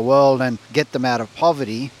entire world and get them out of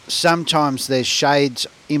poverty, sometimes there's shades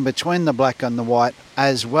in between the black and the white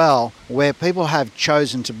as well, where people have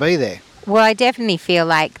chosen to be there. Well, I definitely feel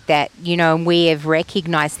like that, we have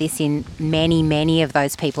recognised this in many, many of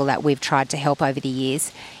those people that we've tried to help over the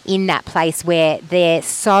years, in that place where they're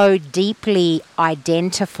so deeply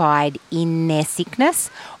identified in their sickness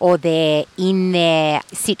or they're in their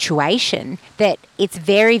situation that it's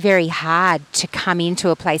very, very hard to come into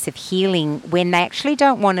a place of healing when they actually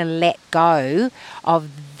don't want to let go of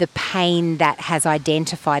the pain that has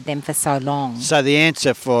identified them for so long. So the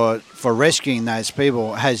answer for rescuing those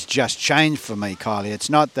people has just changed for me, Kylie. It's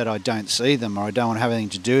not that I don't see them or I don't want to have anything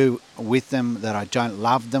to do with them, that I don't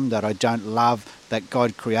love them, that I don't love that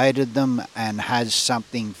God created them and has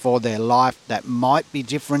something for their life that might be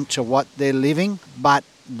different to what they're living. But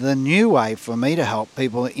the new way for me to help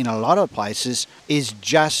people in a lot of places is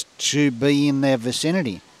just to be in their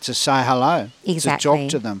vicinity, to say hello, exactly, to talk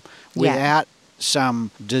to them without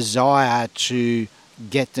some desire to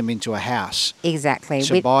get them into a house. Exactly.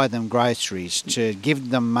 To buy them groceries, to give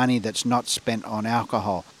them money that's not spent on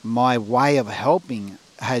alcohol. My way of helping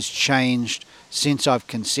has changed since I've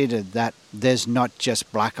considered that there's not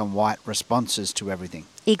just black and white responses to everything.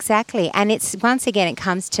 Exactly. And it's, once again, it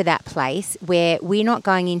comes to that place where we're not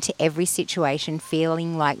going into every situation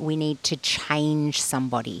feeling like we need to change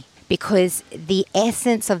somebody. Because the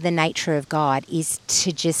essence of the nature of God is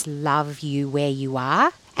to just love you where you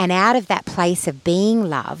are. And out of that place of being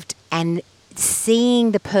loved and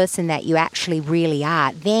seeing the person that you actually really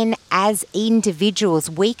are, then as individuals,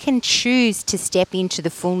 we can choose to step into the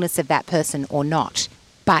fullness of that person or not.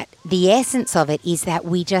 But the essence of it is that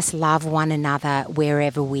we just love one another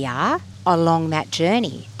wherever we are along that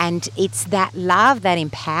journey. And it's that love that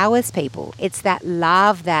empowers people. It's that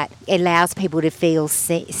love that allows people to feel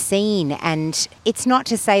seen. And it's not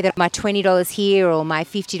to say that my $20 here or my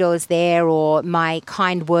 $50 there or my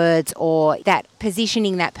kind words or that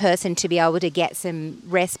positioning that person to be able to get some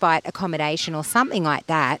respite accommodation or something like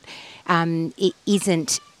that, it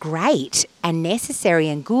isn't great and necessary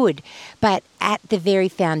and good, but at the very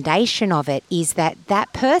foundation of it is that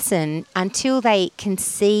that person, until they can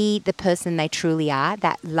see the person they truly are,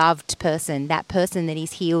 that loved person, that person that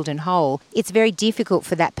is healed and whole, it's very difficult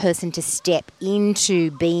for that person to step into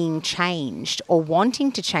being changed or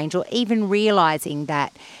wanting to change or even realising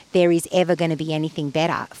that there is ever going to be anything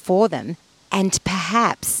better for them. And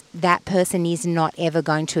perhaps that person is not ever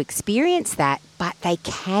going to experience that, but they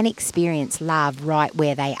can experience love right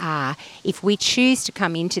where they are if we choose to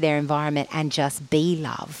come into their environment and just be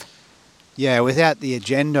love. Yeah, without the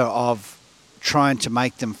agenda of trying to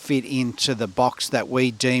make them fit into the box that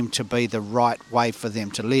we deem to be the right way for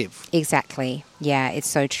them to live. Exactly. Yeah, it's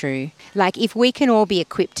so true. Like, if we can all be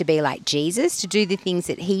equipped to be like Jesus, to do the things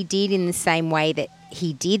that he did in the same way that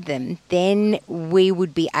he did them, then we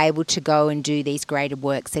would be able to go and do these greater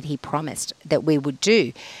works that he promised that we would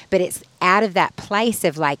do. But it's out of that place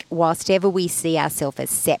of, like, whilst ever we see ourselves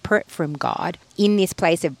as separate from God, in this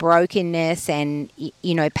place of brokenness and,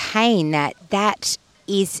 pain, that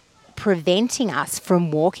is preventing us from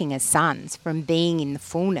walking as sons, from being in the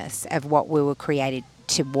fullness of what we were created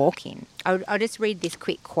to walk in. I'll just read this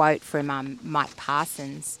quick quote from Mike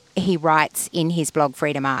Parsons. He writes in his blog,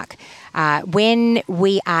 Freedom Arc, when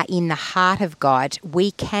we are in the heart of God,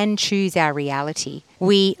 we can choose our reality.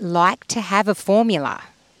 We like to have a formula,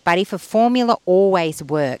 but if a formula always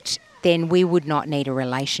worked, then we would not need a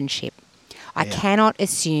relationship. I cannot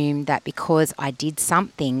assume that because I did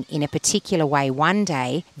something in a particular way one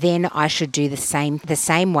day, then I should do the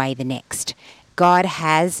same way the next. God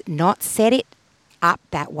has not set it up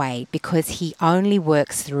that way because he only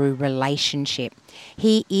works through relationship.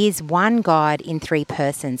 He is one God in three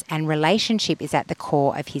persons, and relationship is at the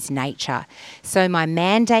core of his nature. So my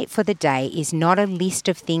mandate for the day is not a list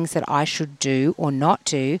of things that I should do or not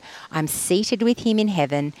do. I'm seated with him in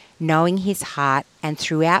heaven, knowing his heart, and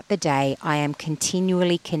throughout the day I am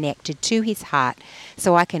continually connected to his heart,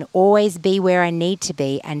 so I can always be where I need to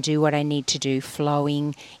be and do what I need to do,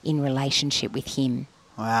 flowing in relationship with him.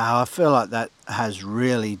 Wow, I feel like that has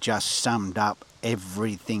really just summed up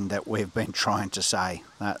everything that we've been trying to say.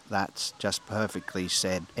 That's just perfectly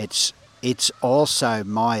said. It's also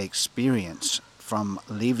my experience from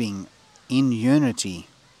living in unity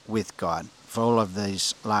with God for all of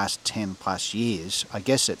these last 10 plus years. I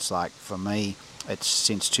guess it's like, for me, it's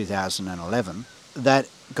since 2011, that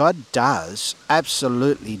God does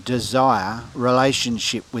absolutely desire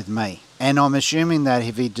relationship with me. And I'm assuming that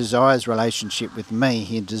if he desires relationship with me,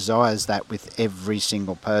 he desires that with every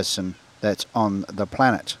single person that's on the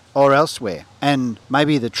planet or elsewhere. And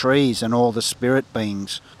maybe the trees and all the spirit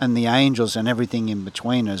beings and the angels and everything in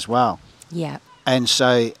between as well. Yeah. And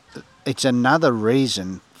so it's another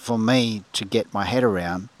reason for me to get my head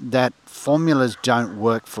around that formulas don't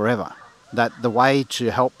work forever. That the way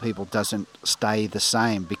to help people doesn't stay the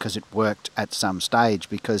same because it worked at some stage,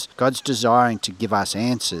 because God's desiring to give us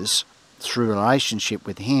answers through relationship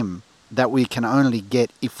with him that we can only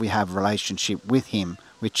get if we have relationship with him,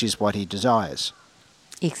 which is what he desires.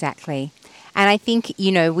 Exactly. And I think,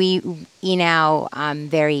 we, in our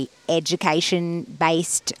very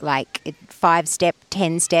education-based, like 5-step,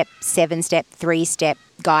 10-step, 7-step, 3-step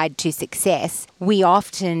guide to success, we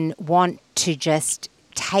often want to just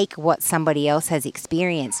take what somebody else has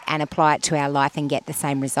experienced and apply it to our life and get the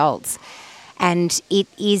same results. And it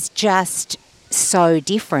is just so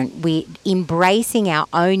different. We're embracing our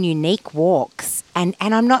own unique walks. And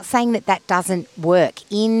I'm not saying that doesn't work.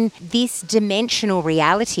 In this dimensional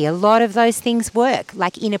reality, a lot of those things work.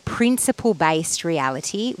 Like in a principle-based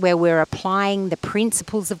reality where we're applying the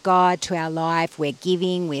principles of God to our life, we're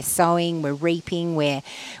giving, we're sowing, we're reaping, we're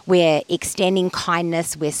extending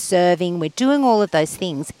kindness, we're serving, we're doing all of those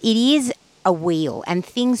things. It is a wheel and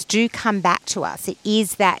things do come back to us. It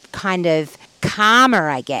is that kind of karma,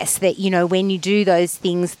 I guess, that, when you do those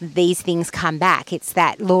things, these things come back. It's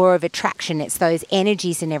that law of attraction. It's those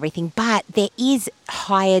energies and everything. But there is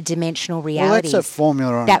higher dimensional realities. Well, that's a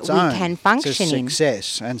formula on that its own. We can function in.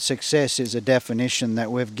 Success. And success is a definition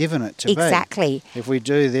that we've given it to be. Exactly. If we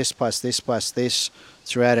do this plus this plus this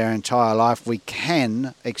throughout our entire life, we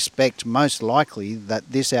can expect most likely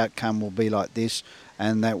that this outcome will be like this,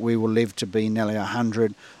 and that we will live to be nearly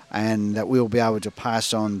 100, and that we will be able to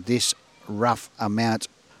pass on this rough amount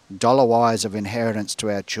dollar-wise of inheritance to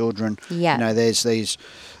our children. Yeah. There's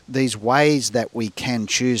these ways that we can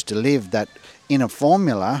choose to live that in a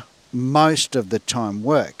formula most of the time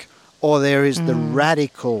work. Or there is the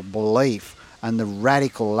radical belief and the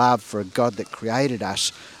radical love for a God that created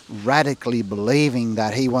us, radically believing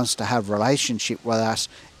that he wants to have relationship with us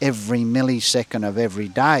every millisecond of every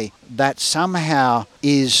day. That somehow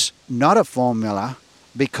is not a formula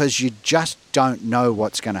because you just don't know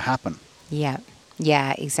what's going to happen. Yeah,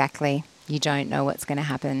 exactly. You don't know what's going to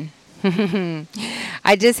happen.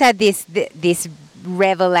 I just had this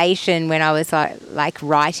revelation when I was like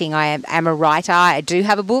writing. I am a writer. I do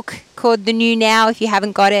have a book called The New Now. If you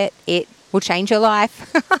haven't got it, it will change your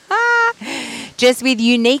life. Just with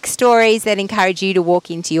unique stories that encourage you to walk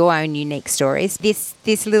into your own unique stories.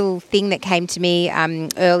 This little thing that came to me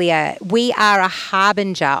earlier, we are a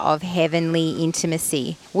harbinger of heavenly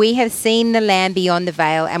intimacy. We have seen the Lamb beyond the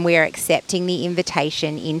veil, and we are accepting the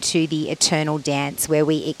invitation into the eternal dance where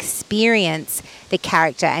we experience the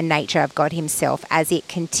character and nature of God himself as it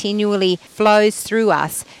continually flows through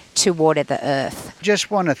us to water the earth. Just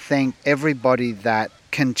want to thank everybody that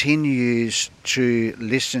continues to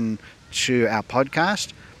listen to our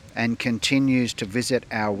podcast and continues to visit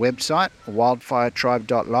our website,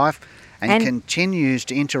 wildfiretribe.life, and continues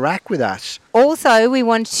to interact with us. Also, we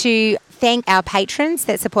want to thank our patrons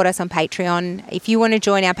that support us on Patreon. If you want to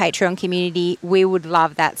join our Patreon community, we would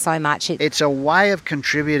love that so much. It's a way of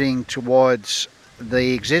contributing towards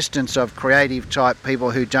the existence of creative type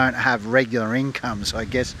people who don't have regular incomes, I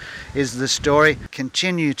guess, is the story.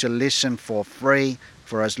 Continue to listen for free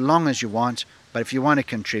for as long as you want, but if you want to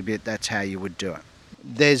contribute, that's how you would do it.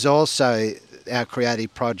 There's also our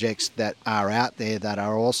creative projects that are out there that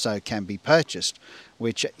are also can be purchased.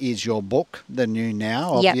 which is your book, The New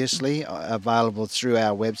Now, Yep. obviously, available through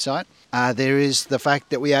our website. There is the fact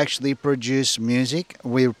that we actually produce music.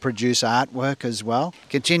 We produce artwork as well.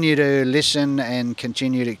 Continue to listen and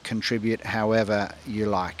continue to contribute however you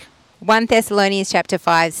like. 1 Thessalonians chapter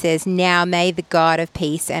 5 says, "Now may the God of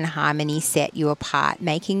peace and harmony set you apart,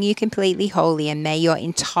 making you completely holy, and may your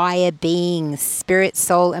entire being, spirit,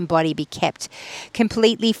 soul, and body be kept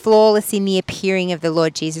completely flawless in the appearing of the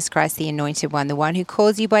Lord Jesus Christ, the Anointed One. The one who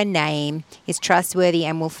calls you by name is trustworthy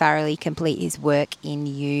and will thoroughly complete his work in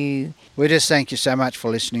you." We just thank you so much for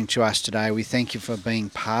listening to us today. We thank you for being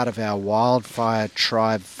part of our Wildfire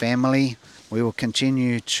Tribe family. We will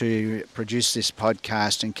continue to produce this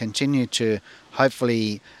podcast and continue to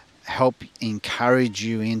hopefully help encourage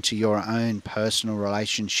you into your own personal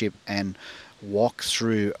relationship and walk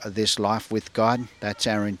through this life with God. That's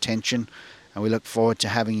our intention. And we look forward to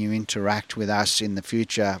having you interact with us in the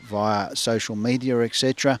future via social media,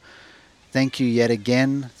 etc. Thank you yet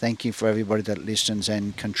again. Thank you for everybody that listens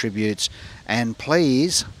and contributes. And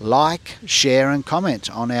please like, share and comment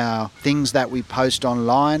on our things that we post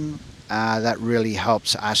online. That really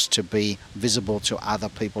helps us to be visible to other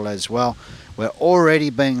people as well. We're already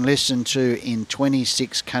being listened to in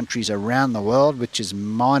 26 countries around the world, which is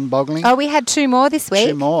mind-boggling. Oh, we had 2 more this week.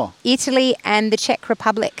 2 more. Italy and the Czech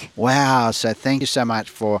Republic. Wow. So thank you so much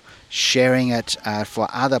for sharing it for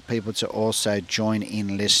other people to also join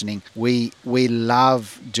in listening. We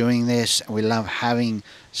love doing this. We love having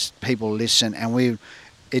people listen, and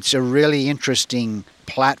it's a really interesting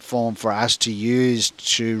platform for us to use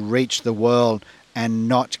to reach the world and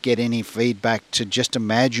not get any feedback, to just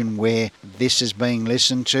imagine where this is being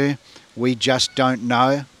listened to. We just don't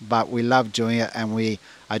know, but we love doing it, and we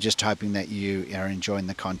are just hoping that you are enjoying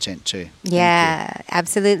the content too. Yeah,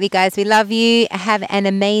 absolutely, guys. We love you. Have an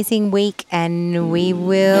amazing week, and we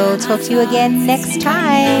will talk to you again next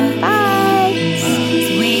time. Bye.